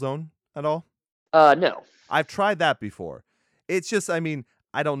Vocal Zone at all? no. I've tried that before. It's just, I mean,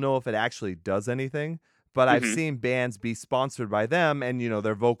 I don't know if it actually does anything, but I've Hmm. seen bands be sponsored by them and,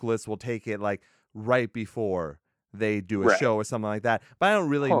 their vocalists will take it like right before they do a Right. show or something like that. But I don't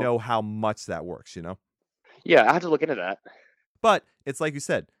really Huh. know how much that works. Yeah, I have to look into that. But it's like you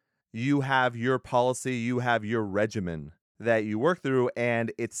said, you have your policy, you have your regimen that you work through,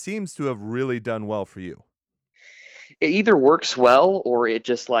 and it seems to have really done well for you. It either works well or it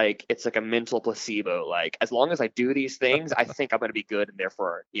just like it's like a mental placebo. Like as long as I do these things, I think I'm going to be good, and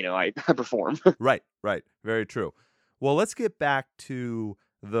therefore, I perform. Right, right. Very true. Well, let's get back to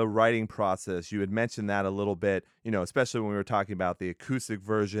the writing process. You had mentioned that a little bit, especially when we were talking about the acoustic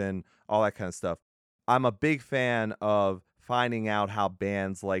version, all that kind of stuff. I'm a big fan of finding out how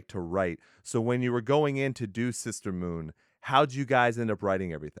bands like to write. So when you were going in to do Sister Moon, how'd you guys end up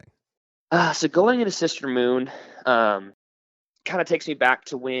writing everything? So going into Sister Moon, kind of takes me back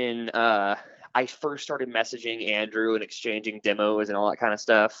to when I first started messaging Andrew and exchanging demos and all that kind of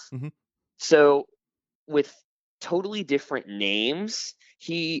stuff. Hmm. So with totally different names,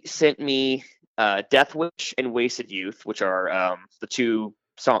 he sent me Death Wish and Wasted Youth, which are the two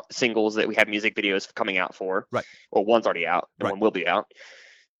singles that we have music videos coming out for. Right. Well, one's already out and Right. one will be out.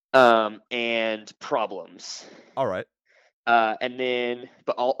 And Problems. All right. And then,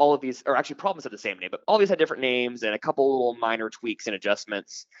 but all of these, or actually Problems had the same name, but all these had different names and a couple little minor tweaks and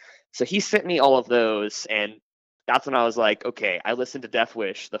adjustments. So he sent me all of those, and that's when I was like, okay, I listened to Death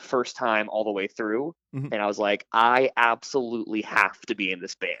Wish the first time all the way through, Mhm. and I was like, I absolutely have to be in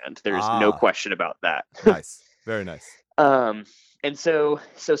this band. There's no Ah, question about that. nice. Very nice. And so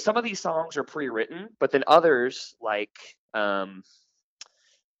some of these songs are pre-written, but then others, like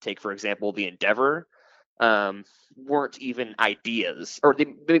take for example The Endeavor, weren't even ideas, or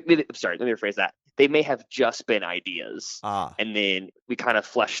sorry, let me rephrase that. They may have just been ideas, Ah, and then we kind of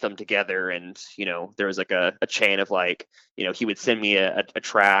fleshed them together. And there was like a chain of like, he would send me a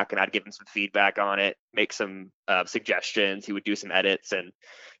track, and I'd give him some feedback on it, make some suggestions. He would do some edits, and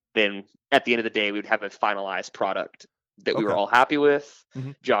then at the end of the day, we would have a finalized product that we were okay. all happy with.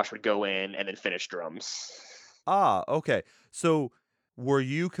 Mhm. Josh would go in and then finish drums. Ah, okay. So were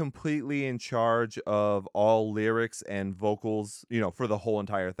you completely in charge of all lyrics and vocals, for the whole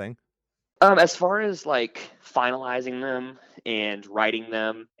entire thing? As far as like finalizing them and writing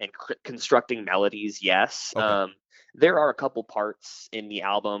them and constructing melodies, yes. Okay. There are a couple parts in the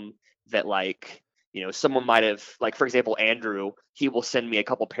album that like, someone might have, like, for example, Andrew, he will send me a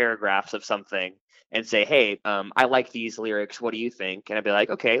couple paragraphs of something and say, hey, I like these lyrics. What do you think? And I'd be like,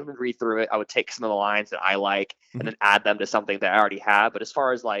 okay, let me read through it. I would take some of the lines that I like and Mhm. then add them to something that I already have. But as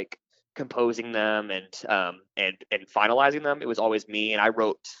far as like composing them and finalizing them, it was always me, and I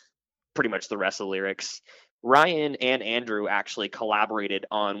wrote pretty much the rest of the lyrics. Ryan and Andrew actually collaborated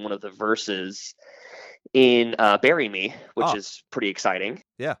on one of the verses in "Bury Me," which Ah, is pretty exciting.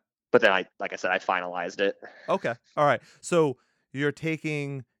 yeah. But then like I said, I finalized it. Okay. All right. So you're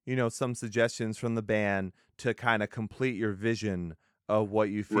taking, some suggestions from the band to kind of complete your vision of what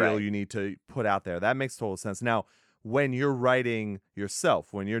you feel Right. you need to put out there. That makes total sense. Now, when you're writing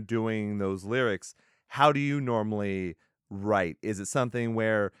yourself, when you're doing those lyrics, how do you normally write? Is it something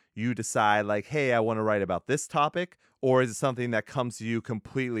where you decide like, "Hey, I want to write about this topic," or is it something that comes to you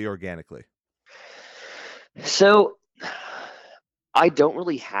completely organically? So I don't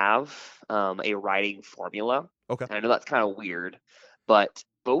really have a writing formula. Okay. And I know that's kind of weird, but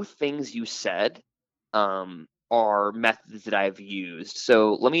both things you said are methods that I've used.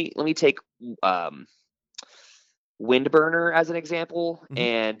 So let me take um, Windburner as an example Mhm.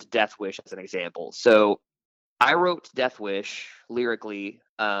 and Death Wish as an example. So I wrote Death Wish lyrically.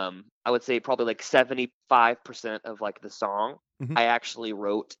 I would say probably like 75% of like the song Mhm. I actually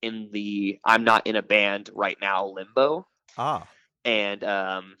wrote in the I'm not in a band right now limbo. Ah. And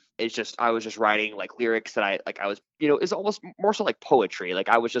it's just I was just writing like lyrics that I was, it's almost more so like poetry. Like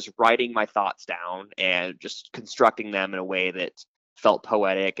I was just writing my thoughts down and just constructing them in a way that felt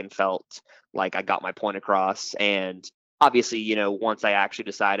poetic and felt like I got my point across. And obviously, once I actually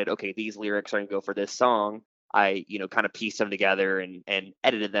decided, okay, these lyrics are gonna go for this song, I kind of pieced them together and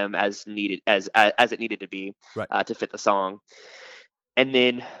edited them as needed as it needed to be Right. to fit the song. And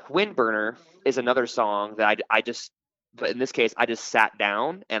then Windburner is another song that I just, but in this case, I just sat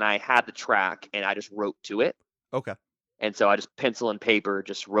down and I had the track and I just wrote to it. Okay. And so I just pencil and paper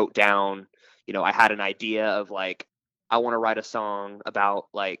just wrote down, I had an idea of like, I want to write a song about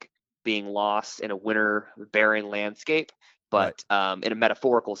like being lost in a winter barren landscape, Right. but in a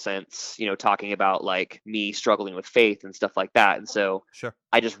metaphorical sense, talking about like me struggling with faith and stuff like that. And so Sure.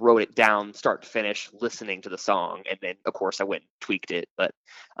 I just wrote it down, start to finish, listening to the song, and then of course I went and tweaked it. But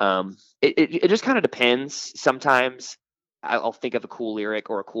it just kind of depends. Sometimes I'll think of a cool lyric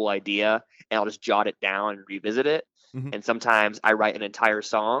or a cool idea, and I'll just jot it down and revisit it. Mhm. And sometimes I write an entire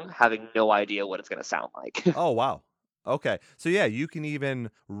song having no idea what it's going to sound like. Oh, wow. Okay. So yeah, you can even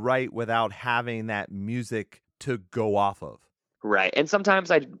write without having that music to go off of. Right. And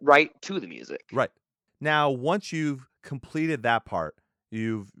sometimes I write to the music. Right. Now, once you've completed that part,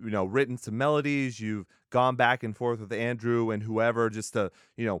 you've, written some melodies, you've gone back and forth with Andrew and whoever just to,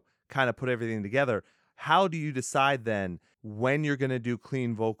 kind of put everything together. How do you decide then when you're going to do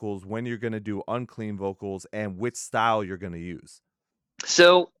clean vocals, when you're going to do unclean vocals, and which style you're going to use?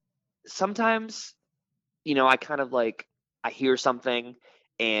 So sometimes, I kind of like, I hear something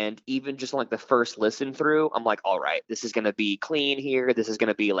and even just on like the first listen through, I'm like, all right, this is going to be clean here. This is going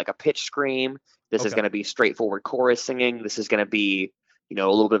to be like a pitch scream. This is Okay. going to be straightforward chorus singing. This is going to be, a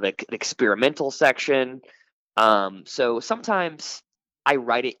little bit of an experimental section. So sometimes I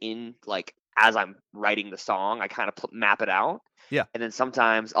write it in like as I'm writing the song, I kind of map it out. Yeah. And then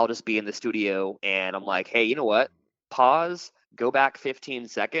sometimes I'll just be in the studio and I'm like, hey, you know what? Pause, go back 15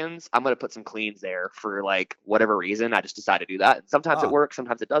 seconds. I'm going to put some cleans there for like whatever reason. I just decide to do that. And sometimes it Ah, works,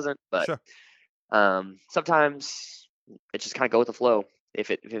 sometimes it doesn't. But sure. sometimes it just kind of go with the flow.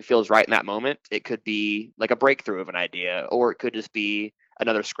 If it feels right in that moment, it could be like a breakthrough of an idea, or it could just be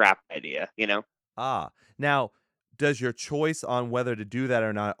another scrap idea. Ah, now, does your choice on whether to do that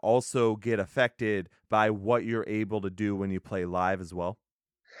or not also get affected by what you're able to do when you play live as well?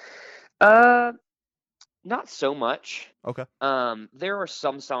 Uh, Not so much. Okay. There are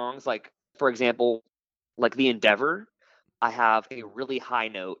some songs, like for example, like The Endeavor. I have a really high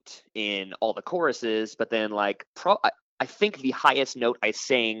note in all the choruses, but then like I think the highest note I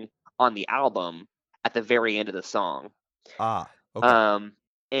sing on the album at the very end of the song. Ah, okay. Um,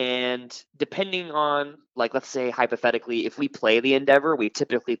 and depending on, like, let's say hypothetically, if we play The Endeavor, we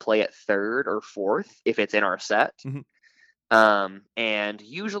typically play it third or fourth if it's in our set. Mhm. And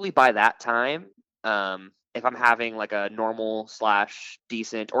usually by that time, if I'm having like a normal slash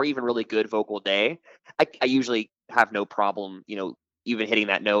decent or even really good vocal day, I usually have no problem, even hitting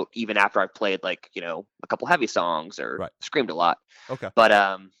that note, even after I've played like, a couple heavy songs or Right. screamed a lot. Okay. But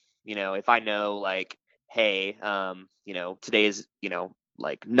if I know like, hey, today is,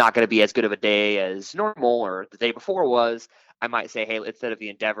 like not going to be as good of a day as normal or the day before was, I might say, hey, instead of The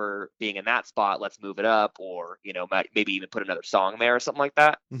Endeavor being in that spot, let's move it up, or maybe even put another song there or something like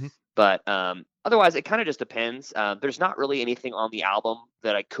that. Mhm. But otherwise, it kind of just depends. There's not really anything on the album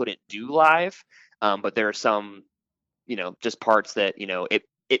that I couldn't do live, but there are some, just parts that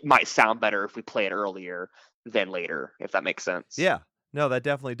it might sound better if we play it earlier than later, if that makes sense. Yeah. No, that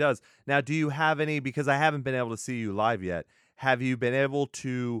definitely does. Now, do you have any, because I haven't been able to see you live yet, have you been able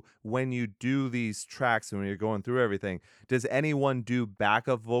to, when you do these tracks and when you're going through everything, does anyone do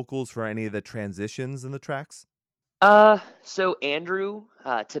backup vocals for any of the transitions in the tracks? So Andrew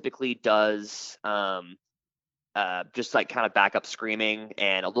typically does just like kind of backup screaming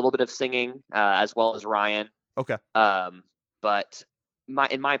and a little bit of singing, as well as Ryan. Okay. But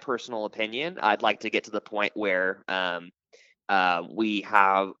in my personal opinion, I'd like to get to the point where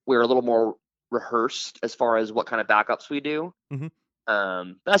we're a little more rehearsed as far as what kind of backups we do. Mhm.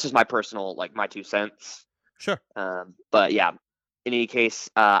 That's just my personal, like my 2 cents. Sure. But yeah, in any case,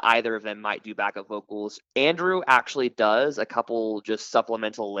 either of them might do backup vocals. Andrew actually does a couple just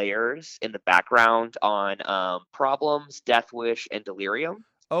supplemental layers in the background on Problems, Death Wish, and Delirium.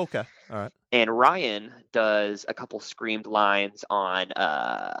 Okay. All right. And Ryan does a couple screamed lines on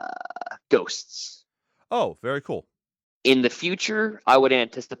Ghosts. Oh, very cool. In the future, I would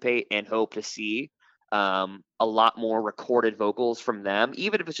anticipate and hope to see a lot more recorded vocals from them,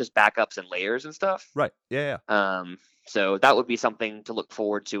 even if it's just backups and layers and stuff. Right. Yeah, yeah. So that would be something to look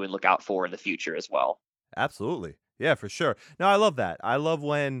forward to and look out for in the future as well. Absolutely. Yeah, for sure. No, I love that. I love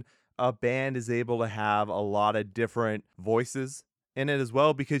when a band is able to have a lot of different voices in it as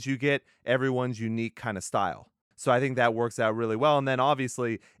well, because you get everyone's unique kind of style. So I think that works out really well. And then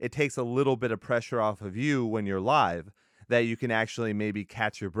obviously it takes a little bit of pressure off of you when you're live, that you can actually maybe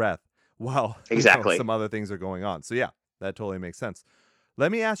catch your breath while Exactly. some other things are going on. So yeah, that totally makes sense.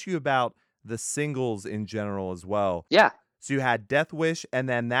 Let me ask you about the singles in general as well. Yeah. So you had Death Wish, and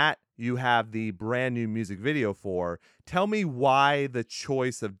then that you have the brand new music video for. Tell me why the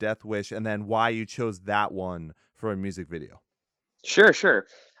choice of Death Wish, and then why you chose that one for a music video. Sure, sure.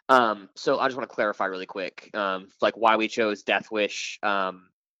 So I just want to clarify really quick, like why we chose Death Wish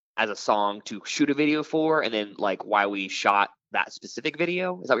as a song to shoot a video for, and then like why we shot that specific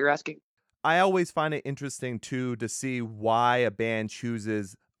video. Is that what you're asking? I always find it interesting too to see why a band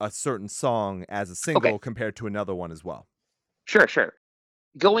chooses a certain song as a Okay, single compared to another one as well. sure, sure.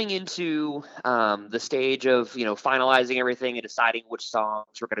 Going into the stage of finalizing everything and deciding which songs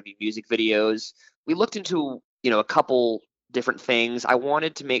were going to be music videos, we looked into a couple different things. I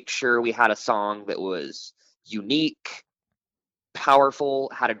wanted to make sure we had a song that was unique, powerful,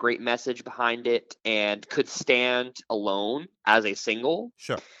 had a great message behind it, and could stand alone as a single.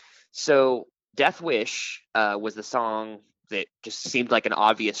 Sure. So Death Wish was the song that just seemed like an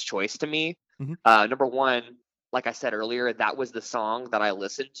obvious choice to me. Mhm. Number one, like I said earlier, that was the song that I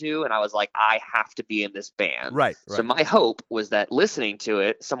listened to, and I was like, I have to be in this band. Right, So right. my hope was that listening to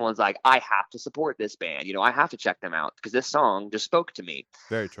it, someone's like, I have to support this band. I have to check them out because this song just spoke to me.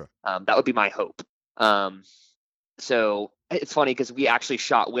 Very true. That would be my hope. So it's funny because we actually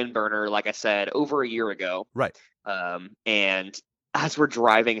shot Windburner, like I said, over a year ago. Right. And as we're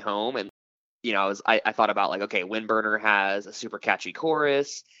driving home, and I thought about like, okay, Windburner has a super catchy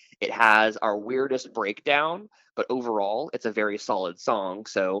chorus. It has our weirdest breakdown, but overall, it's a very solid song.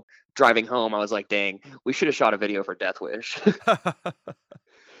 So driving home, I was like, dang, we should have shot a video for Death Wish.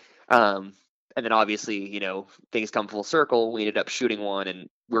 And then obviously, things come full circle. We ended up shooting one, and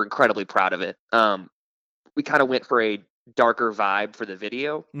we're incredibly proud of it. We kind of went for a darker vibe for the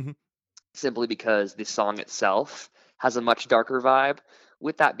video, Mhm. simply because the song itself has a much darker vibe.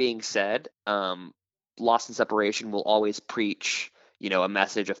 With that being said, Lost in Separation will always preach, a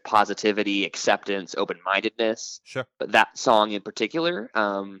message of positivity, acceptance, open-mindedness. Sure. But that song in particular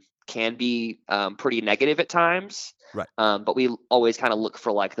can be pretty negative at times. Right. But we always kind of look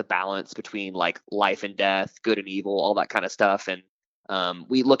for like the balance between like life and death, good and evil, all that kind of stuff. And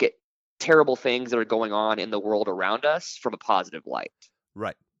we look at terrible things that are going on in the world around us from a positive light.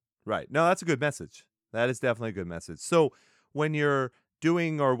 Right. Right. No, that's a good message. That is definitely a good message. So when you're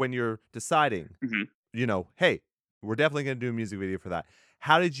doing or when you're deciding, Mhm. hey, we're definitely going to do a music video for that.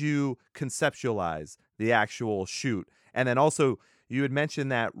 How did you conceptualize the actual shoot? And then also, you had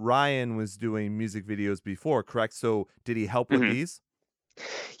mentioned that Ryan was doing music videos before, correct? So did he help with Mhm. these?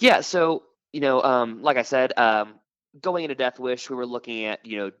 Yeah, so like I said, going into Death Wish, we were looking at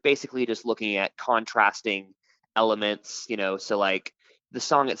basically just looking at contrasting elements. So like the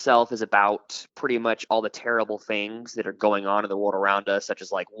song itself is about pretty much all the terrible things that are going on in the world around us, such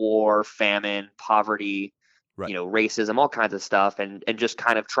as like war, famine, poverty, Right. racism, all kinds of stuff, and just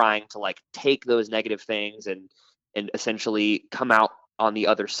kind of trying to like take those negative things and essentially come out on the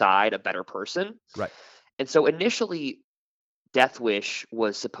other side a better person. Right. And so initially Death Wish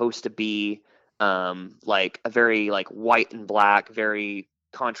was supposed to be like a very like white and black, very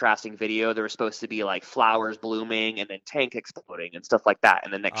contrasting video. There was supposed to be like flowers blooming and then tank exploding and stuff like that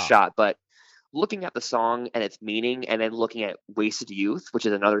in the next Ah. shot. But looking at the song and its meaning, and then looking at Wasted Youth, which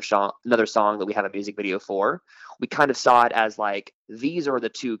is another song that we have a music video for, we kind of saw it as like these are the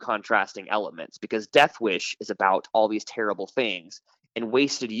two contrasting elements, because Death Wish is about all these terrible things, and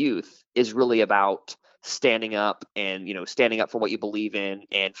Wasted Youth is really about standing up and standing up for what you believe in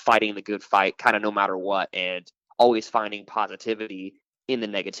and fighting the good fight kind of no matter what, and always finding positivity in the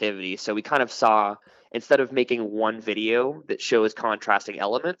negativity. So we kind of saw, instead of making one video that shows contrasting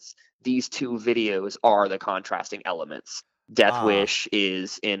elements, these two videos are the contrasting elements. Death Ah. Wish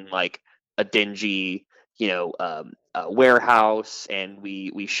is in like a dingy warehouse, and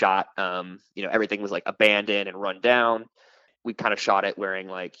we shot everything was like abandoned and run down. We kind of shot it wearing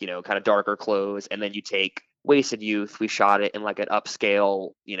like kind of darker clothes. And then you take Wasted Youth, we shot it in like an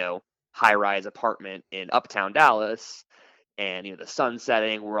upscale high-rise apartment in uptown Dallas, and the sun's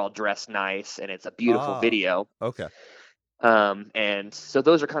setting, we're all dressed nice, and it's a beautiful Ah. video. Okay. And so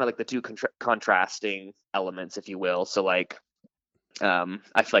those are kind of like the two contrasting elements, if you will. So like I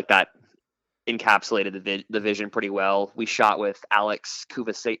feel like that encapsulated the vision pretty well. We shot with Alex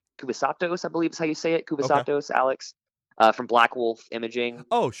Kuvasatos, I believe is how you say it. Okay. Kuvasatos, Alex, from Black Wolf Imaging.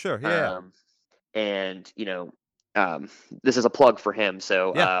 Oh, sure. Yeah. And this is a plug for him.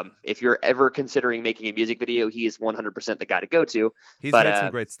 So Yeah. if you're ever considering making a music video, he is 100% the guy to go to. He's But made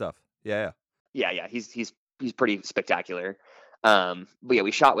some great stuff. Yeah. yeah, he's pretty spectacular. But yeah,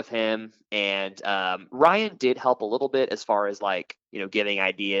 we shot with him, and Ryan did help a little bit as far as like giving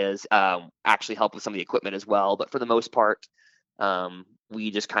ideas, actually help with some of the equipment as well. But for the most part, we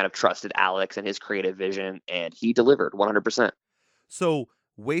just kind of trusted Alex and his creative vision, and he delivered 100%. So,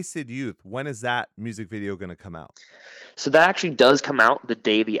 Wasted Youth, when is that music video going to come out? So that actually does come out the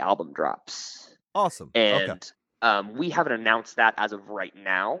day the album drops, Awesome. Okay. and we haven't announced that as of right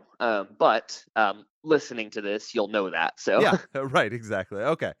now. But listening to this, you'll know that. So Yeah, right, exactly.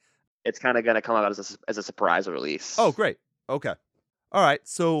 Okay. it's kind of going to come out as a surprise release. Oh, great. Okay. All right.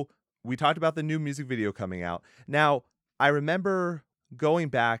 So, we talked about the new music video coming out. Now, I remember going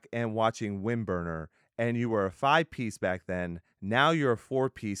back and watching Windburner, and you were a 5-piece back then. Now you're a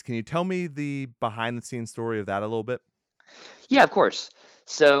 4-piece. Can you tell me the behind the scenes story of that a little bit? Yeah, of course.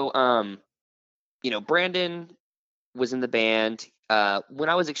 So, Brandon was in the band. When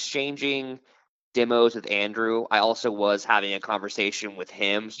I was exchanging demos with Andrew, I also was having a conversation with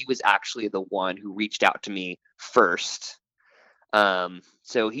him. He was actually the one who reached out to me first.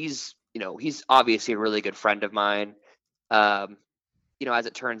 So he's obviously a really good friend of mine. Um, as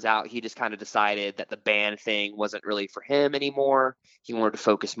it turns out, he just kind of decided that the band thing wasn't really for him anymore. He wanted to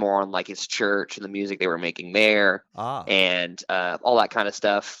focus more on like his church and the music they were making there, Ah. and all that kind of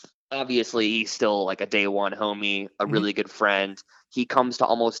stuff. Obviously, he's still like a day one homie, a really good friend. He comes to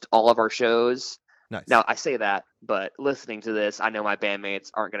almost all of our shows. Nice. Now, I say that, but listening to this, I know my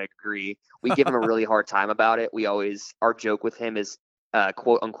bandmates aren't going to agree. We give him a really hard time about it. Our joke with him is,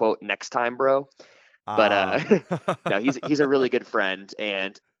 quote unquote, next time, bro. But no, he's a really good friend,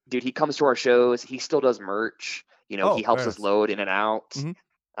 and dude, he comes to our shows. He still does merch. He helps us load in and out.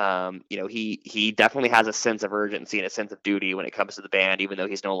 He definitely has a sense of urgency and a sense of duty when it comes to the band, even though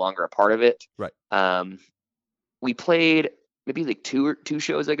he's no longer a part of it. Right. We played maybe like two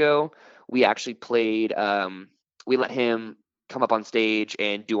shows ago. We actually played. We let him come up on stage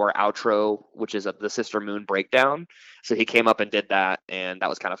and do our outro, which is the Sister Moon breakdown. So he came up and did that, and that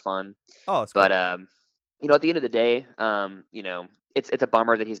was kind of fun. Oh, that's but cool. at the end of the day, it's a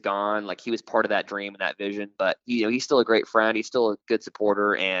bummer that he's gone. Like, he was part of that dream and that vision, but he's still a great friend. He's still a good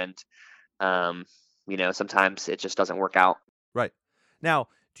supporter, and sometimes it just doesn't work out. Right. Now,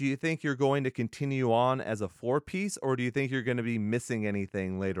 do you think you're going to continue on as a 4-piece, or do you think you're going to be missing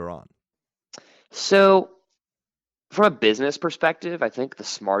anything later on? So, from a business perspective, I think the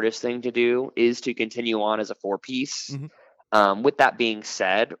smartest thing to do is to continue on as a 4-piece. With that being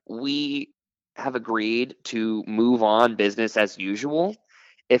said, we have agreed to move on business as usual.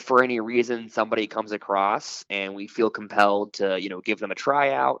 If for any reason somebody comes across and we feel compelled to, give them a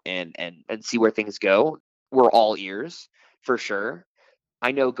tryout and see where things go, we're all ears for sure.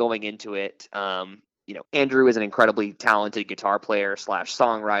 I know going into it, Andrew is an incredibly talented guitar player /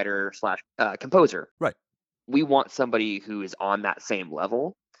 songwriter / composer. Right. We want somebody who is on that same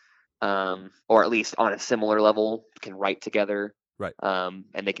level, or at least on a similar level, can write together. Right. And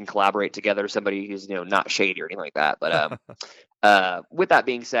they can collaborate together. Somebody who's not shady or anything like that. But with that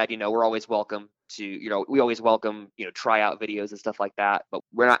being said, we're always welcome to we always welcome tryout videos and stuff like that. But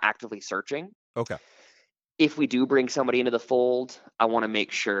we're not actively searching. Okay. If we do bring somebody into the fold, I want to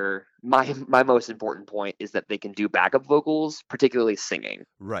make sure my most important point is that they can do backup vocals, particularly singing.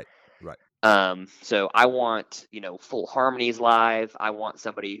 Right. Right. So I want full harmonies live. I want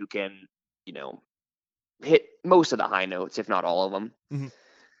somebody who can hit most of the high notes, if not all of them.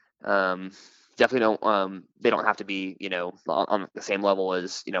 Definitely don't. They don't have to be on the same level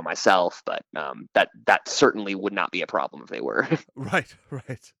as myself, but that certainly would not be a problem if they were. Right.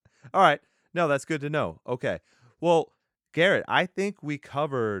 All right. No, that's good to know. Okay. Well, Garrett, I think we've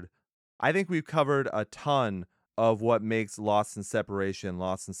covered a ton of what makes Lost in Separation.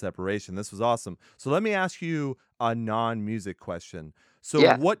 This was awesome. So let me ask you a non-music question.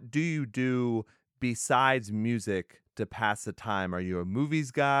 So What do you do besides music to pass the time? Are you a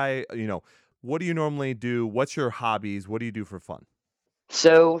movies guy? What do you normally do? What's your hobbies? What do you do for fun?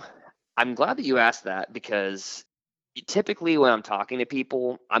 So I'm glad that you asked that, because typically when I'm talking to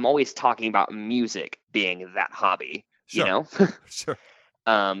people, I'm always talking about music being that hobby, Sure. Sure.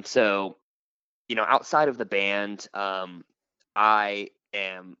 So, outside of the band, I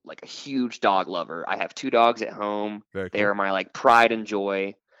am like a huge dog lover. I have 2 dogs at home. Very cool. They are my like pride and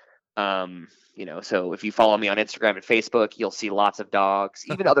joy. So if you follow me on Instagram and Facebook, you'll see lots of dogs,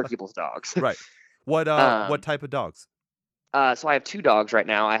 even other people's dogs. Right. What type of dogs? So I have 2 dogs right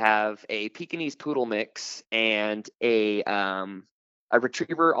now. I have a Pekingese poodle mix and a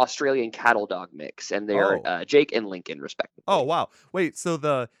retriever Australian cattle dog mix, and they're Jake and Lincoln, respectively. Oh, wow. Wait, so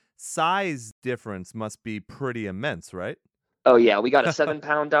the size difference must be pretty immense, right? Oh yeah, we got a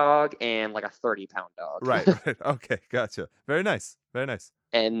 7-pound dog and like a 30-pound dog. Right, right. Okay, gotcha. Very nice. Very nice.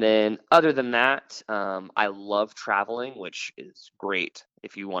 And then other than that, I love traveling, which is great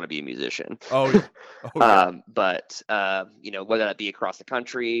if you want to be a musician. Oh yeah. Oh yeah. But whether that be across the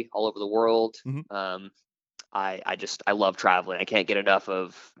country, all over the world, Mhm. I love traveling. I can't get enough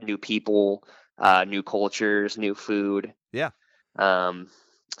of new people, new cultures, new food. Yeah. Um,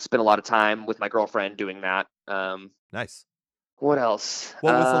 Spent a lot of time with my girlfriend doing that. Nice. What else?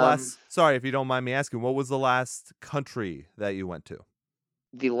 What was the last, sorry if you don't mind me asking, what was the last country that you went to?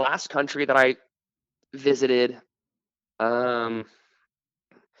 The last country that I visited, um,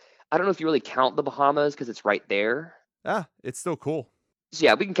 I don't know if you really count the Bahamas because it's right there. Ah, it's still cool. So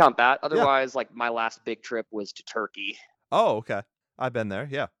yeah, we can count that. Yeah. Otherwise, like my last big trip was to Turkey. Oh, okay. I've been there.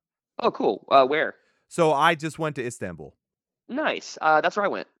 Yeah. Oh, cool. Where? So I just went to Istanbul. Nice. That's where I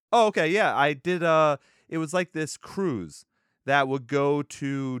went. Oh, okay. Yeah, I did. It was like this cruise that would go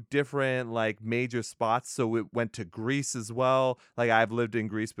to different like major spots. So it went to Greece as well. Like I've lived in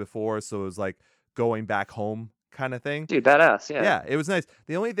Greece before, so it was like going back home kind of thing. Dude, badass. Yeah. Yeah, it was nice.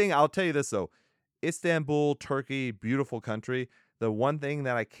 The only thing I'll tell you this though, Istanbul, Turkey, beautiful country. The one thing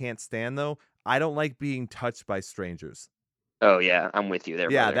that I can't stand though, I don't like being touched by strangers. Oh yeah, I'm with you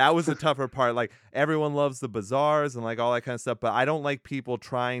there, Yeah, brother. that was the tougher part. Like everyone loves the bazaars and like all that kind of stuff, but I don't like people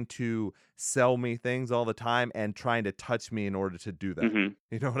trying to sell me things all the time and trying to touch me in order to do that. Mhm.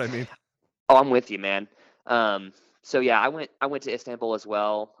 You know what I mean? Oh, I'm with you, man. So yeah, I went to Istanbul as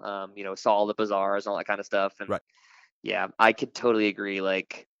well. Saw all the bazaars and all that kind of stuff, and Right. yeah, I could totally agree.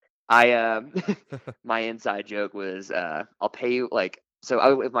 Like, I my inside joke was, I'll pay you like. So I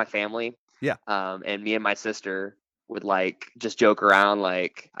went with my family, Yeah. and me and my sister would like just joke around,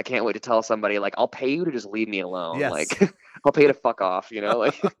 like, I can't wait to tell somebody, like, I'll pay you to just leave me alone. Yes. Like, I'll pay you to fuck off,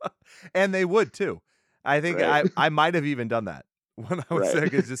 like. And they would too. I think Right. I might have even done that when I was Right.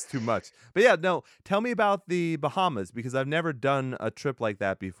 sick. It's just too much. But yeah, no, tell me about the Bahamas because I've never done a trip like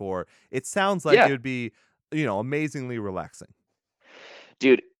that before. It sounds like Yeah. it would be, amazingly relaxing.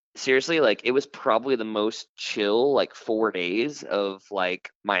 Dude, seriously, like it was probably the most chill like 4 days of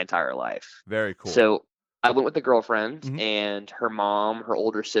like my entire life. Very cool. So I went with a girlfriend Mhm. and her mom, her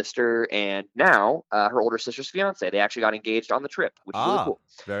older sister, and now her older sister's fiance. They actually got engaged on the trip, which is really cool.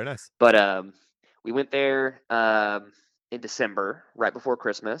 Very nice. But we went there in December, right before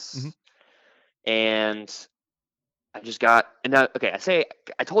Christmas, Mhm. and I just got and now okay,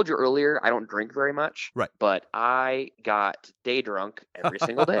 I told you earlier I don't drink very much. Right. But I got day drunk every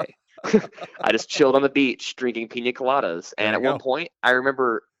single day. I just chilled on the beach drinking pina coladas. There And you at go. one point I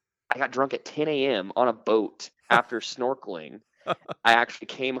remember I got drunk at 10 a.m. on a boat after snorkeling. I actually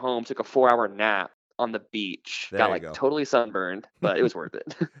came home, took a 4-hour nap on the beach, There got you like go. totally sunburned, but it was worth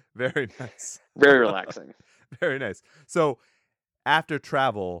it. Very nice. Very relaxing. Very nice. So after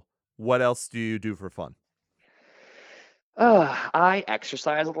travel, what else do you do for fun? I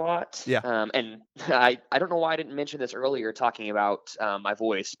exercise a lot. Yeah. And I don't know why I didn't mention this earlier talking about my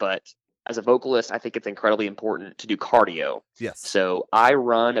voice, but as a vocalist, I think it's incredibly important to do cardio. Yes. So I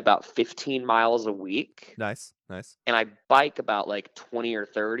run about 15 miles a week Nice. Nice. and I bike about like 20 or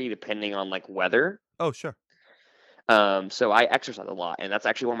 30 depending on like weather. Oh, sure. So I exercise a lot, and that's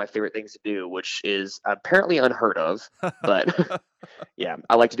actually one of my favorite things to do, which is apparently unheard of. But yeah,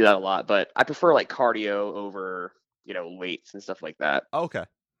 I like to do that a lot. But I prefer like cardio over, weights and stuff like that. Okay.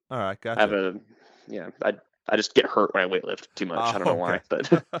 All right. I have Gotcha. I just get hurt when I weightlift too much. I don't know why, Okay.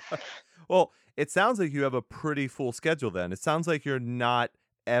 but Well, it sounds like you have a pretty full schedule then. It sounds like you're not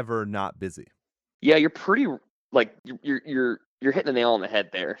ever not busy. yeah, you're pretty like you're hitting the nail on the head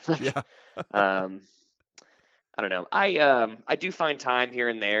there. Yeah. um, I don't know. I do find time here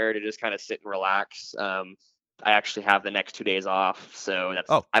and there to just kind of sit and relax. I actually have the next 2 days off, so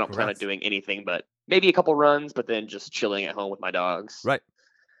Oh, I don't plan on congrats. doing anything but maybe a couple runs, but then just chilling at home with my dogs. Right.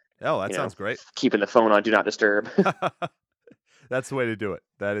 Oh, that You know, sounds great. keeping the phone on do not disturb. That's the way to do it.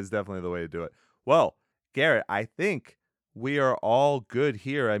 That is definitely the way to do it. Well, Garrett, I think we are all good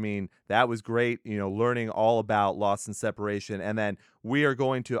here. I mean, that was great, learning all about loss and separation. And then we are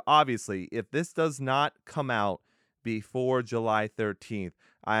going to, obviously, if this does not come out before July 13th,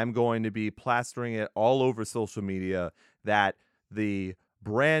 I am going to be plastering it all over social media that the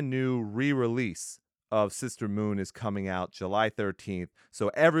brand new re-release of Sister Moon is coming out July 13th. So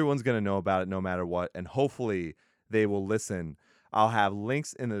everyone's going to know about it no matter what. And hopefully they will listen. I'll have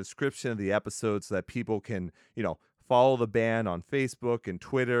links in the description of the episode so that people can, follow the band on Facebook and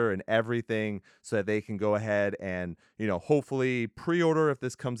Twitter and everything so that they can go ahead and, hopefully pre-order if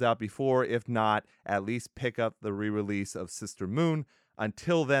this comes out before. If not, at least pick up the re-release of Sister Moon.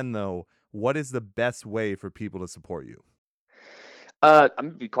 Until then, though, what is the best way for people to support you? I'm gonna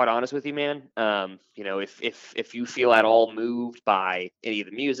be quite honest with you, man. If you feel at all moved by any of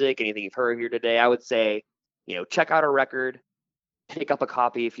the music, anything you've heard here today, I would say, check out our record, pick up a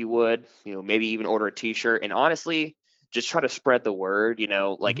copy if you would, maybe even order a T-shirt, and honestly, just try to spread the word.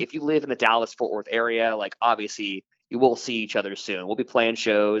 Like Mhm. if you live in the Dallas Fort Worth area, like obviously you will see each other soon. We'll be playing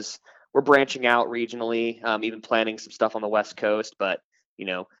shows. We're branching out regionally, even planning some stuff on the West Coast, but you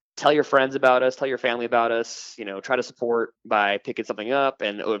know tell your friends about us, tell your family about us, try to support by picking something up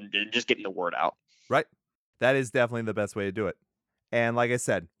and just getting the word out. Right. That is definitely the best way to do it. And like I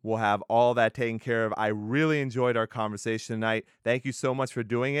said, we'll have all that taken care of. I really enjoyed our conversation tonight. Thank you so much for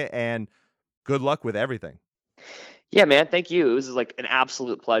doing it, and good luck with everything. Yeah, man, thank you. It was like an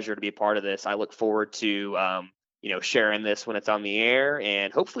absolute pleasure to be a part of this. I look forward to sharing this when it's on the air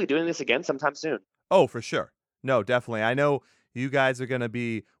and hopefully doing this again sometime soon. Oh, for sure. No, definitely. I know you guys are going to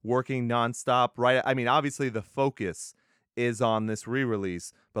be working nonstop, right? I mean, obviously, the focus is on this re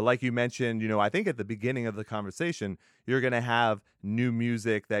release, but like you mentioned, I think at the beginning of the conversation, you're going to have new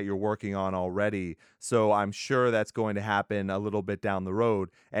music that you're working on already. So I'm sure that's going to happen a little bit down the road.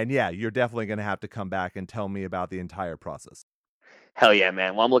 And yeah, you're definitely going to have to come back and tell me about the entire process. Hell yeah,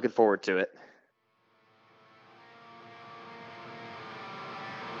 man. Well, I'm looking forward to it.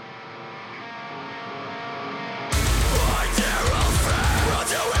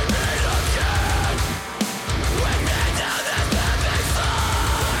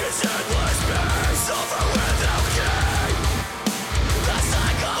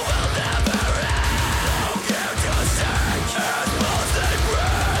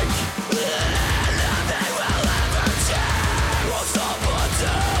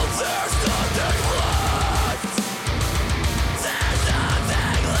 There's no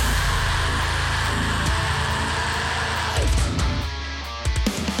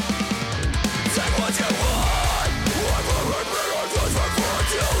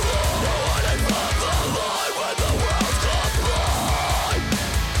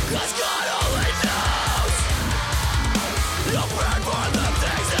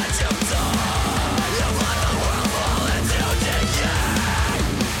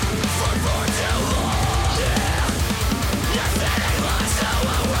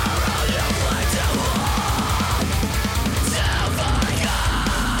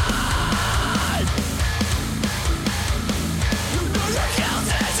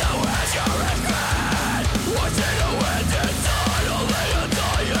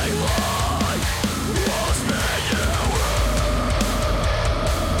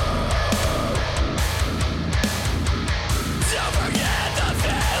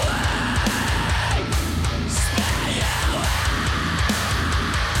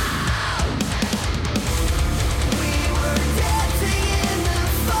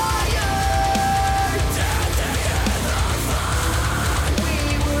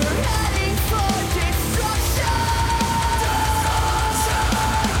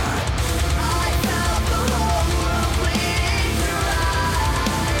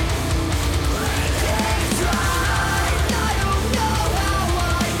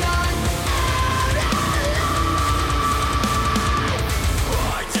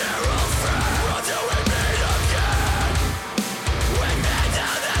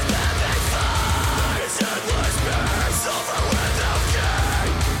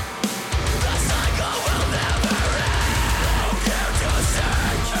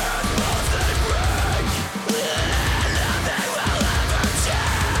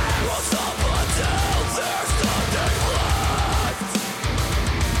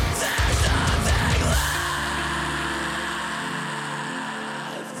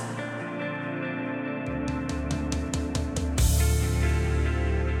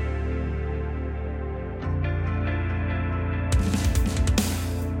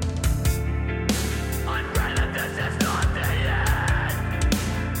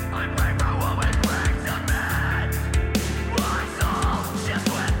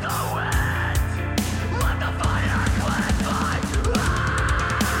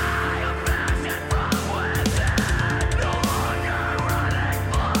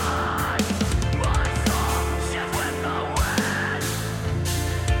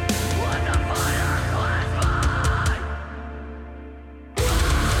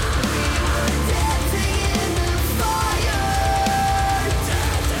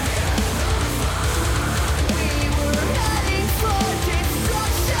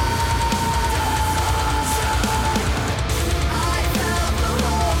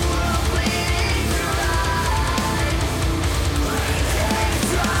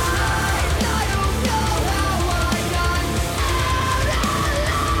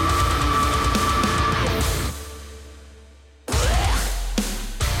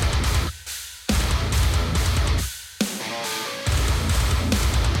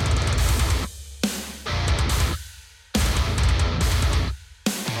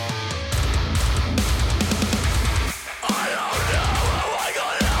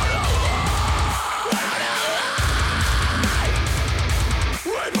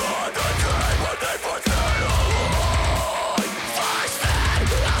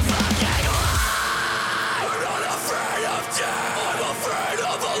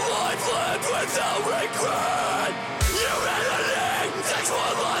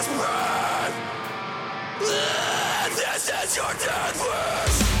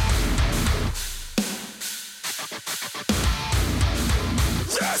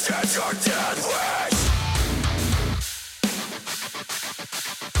is your death wish.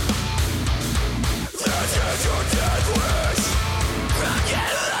 This is your death wish. Crack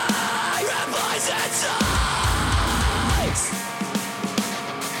and lie, red poison sights.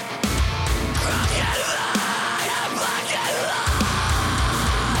 Crack and lie, and black and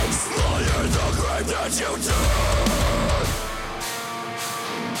lies. Fire the grave that you dug.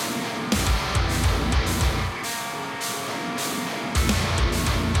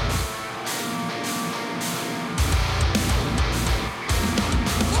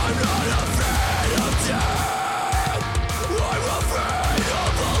 I'm not afraid of death. I'm afraid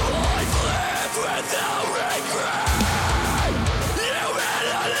of a life lived without regret.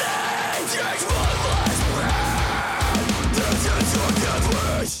 Humanity takes one last breath. This is your death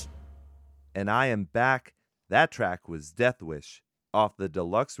wish. And I am back. That track was Death Wish off the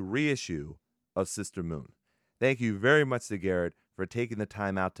deluxe reissue of Sister Moon. Thank you very much to Garrett for taking the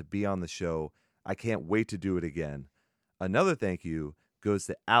time out to be on the show. I can't wait to do it again. Another thank you goes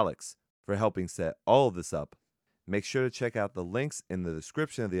to Alex for helping set all of this up. Make sure to check out the links in the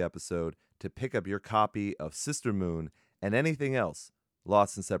description of the episode to pick up your copy of Sister Moon and anything else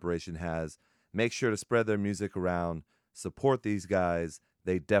Lost in Separation has. Make sure to spread their music around. Support these guys.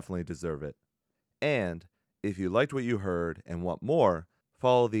 They definitely deserve it. And if you liked what you heard and want more,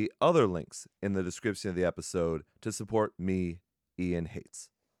 follow the other links in the description of the episode to support me, Ian Hates.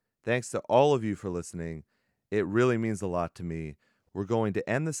 Thanks to all of you for listening. It really means a lot to me. We're going to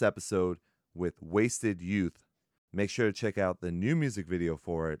end this episode with Wasted Youth. Make sure to check out the new music video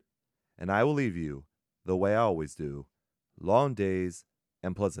for it. And I will leave you, the way I always do, long days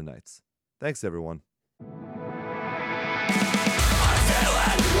and pleasant nights. Thanks, everyone.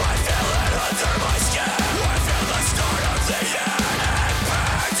 I feel it under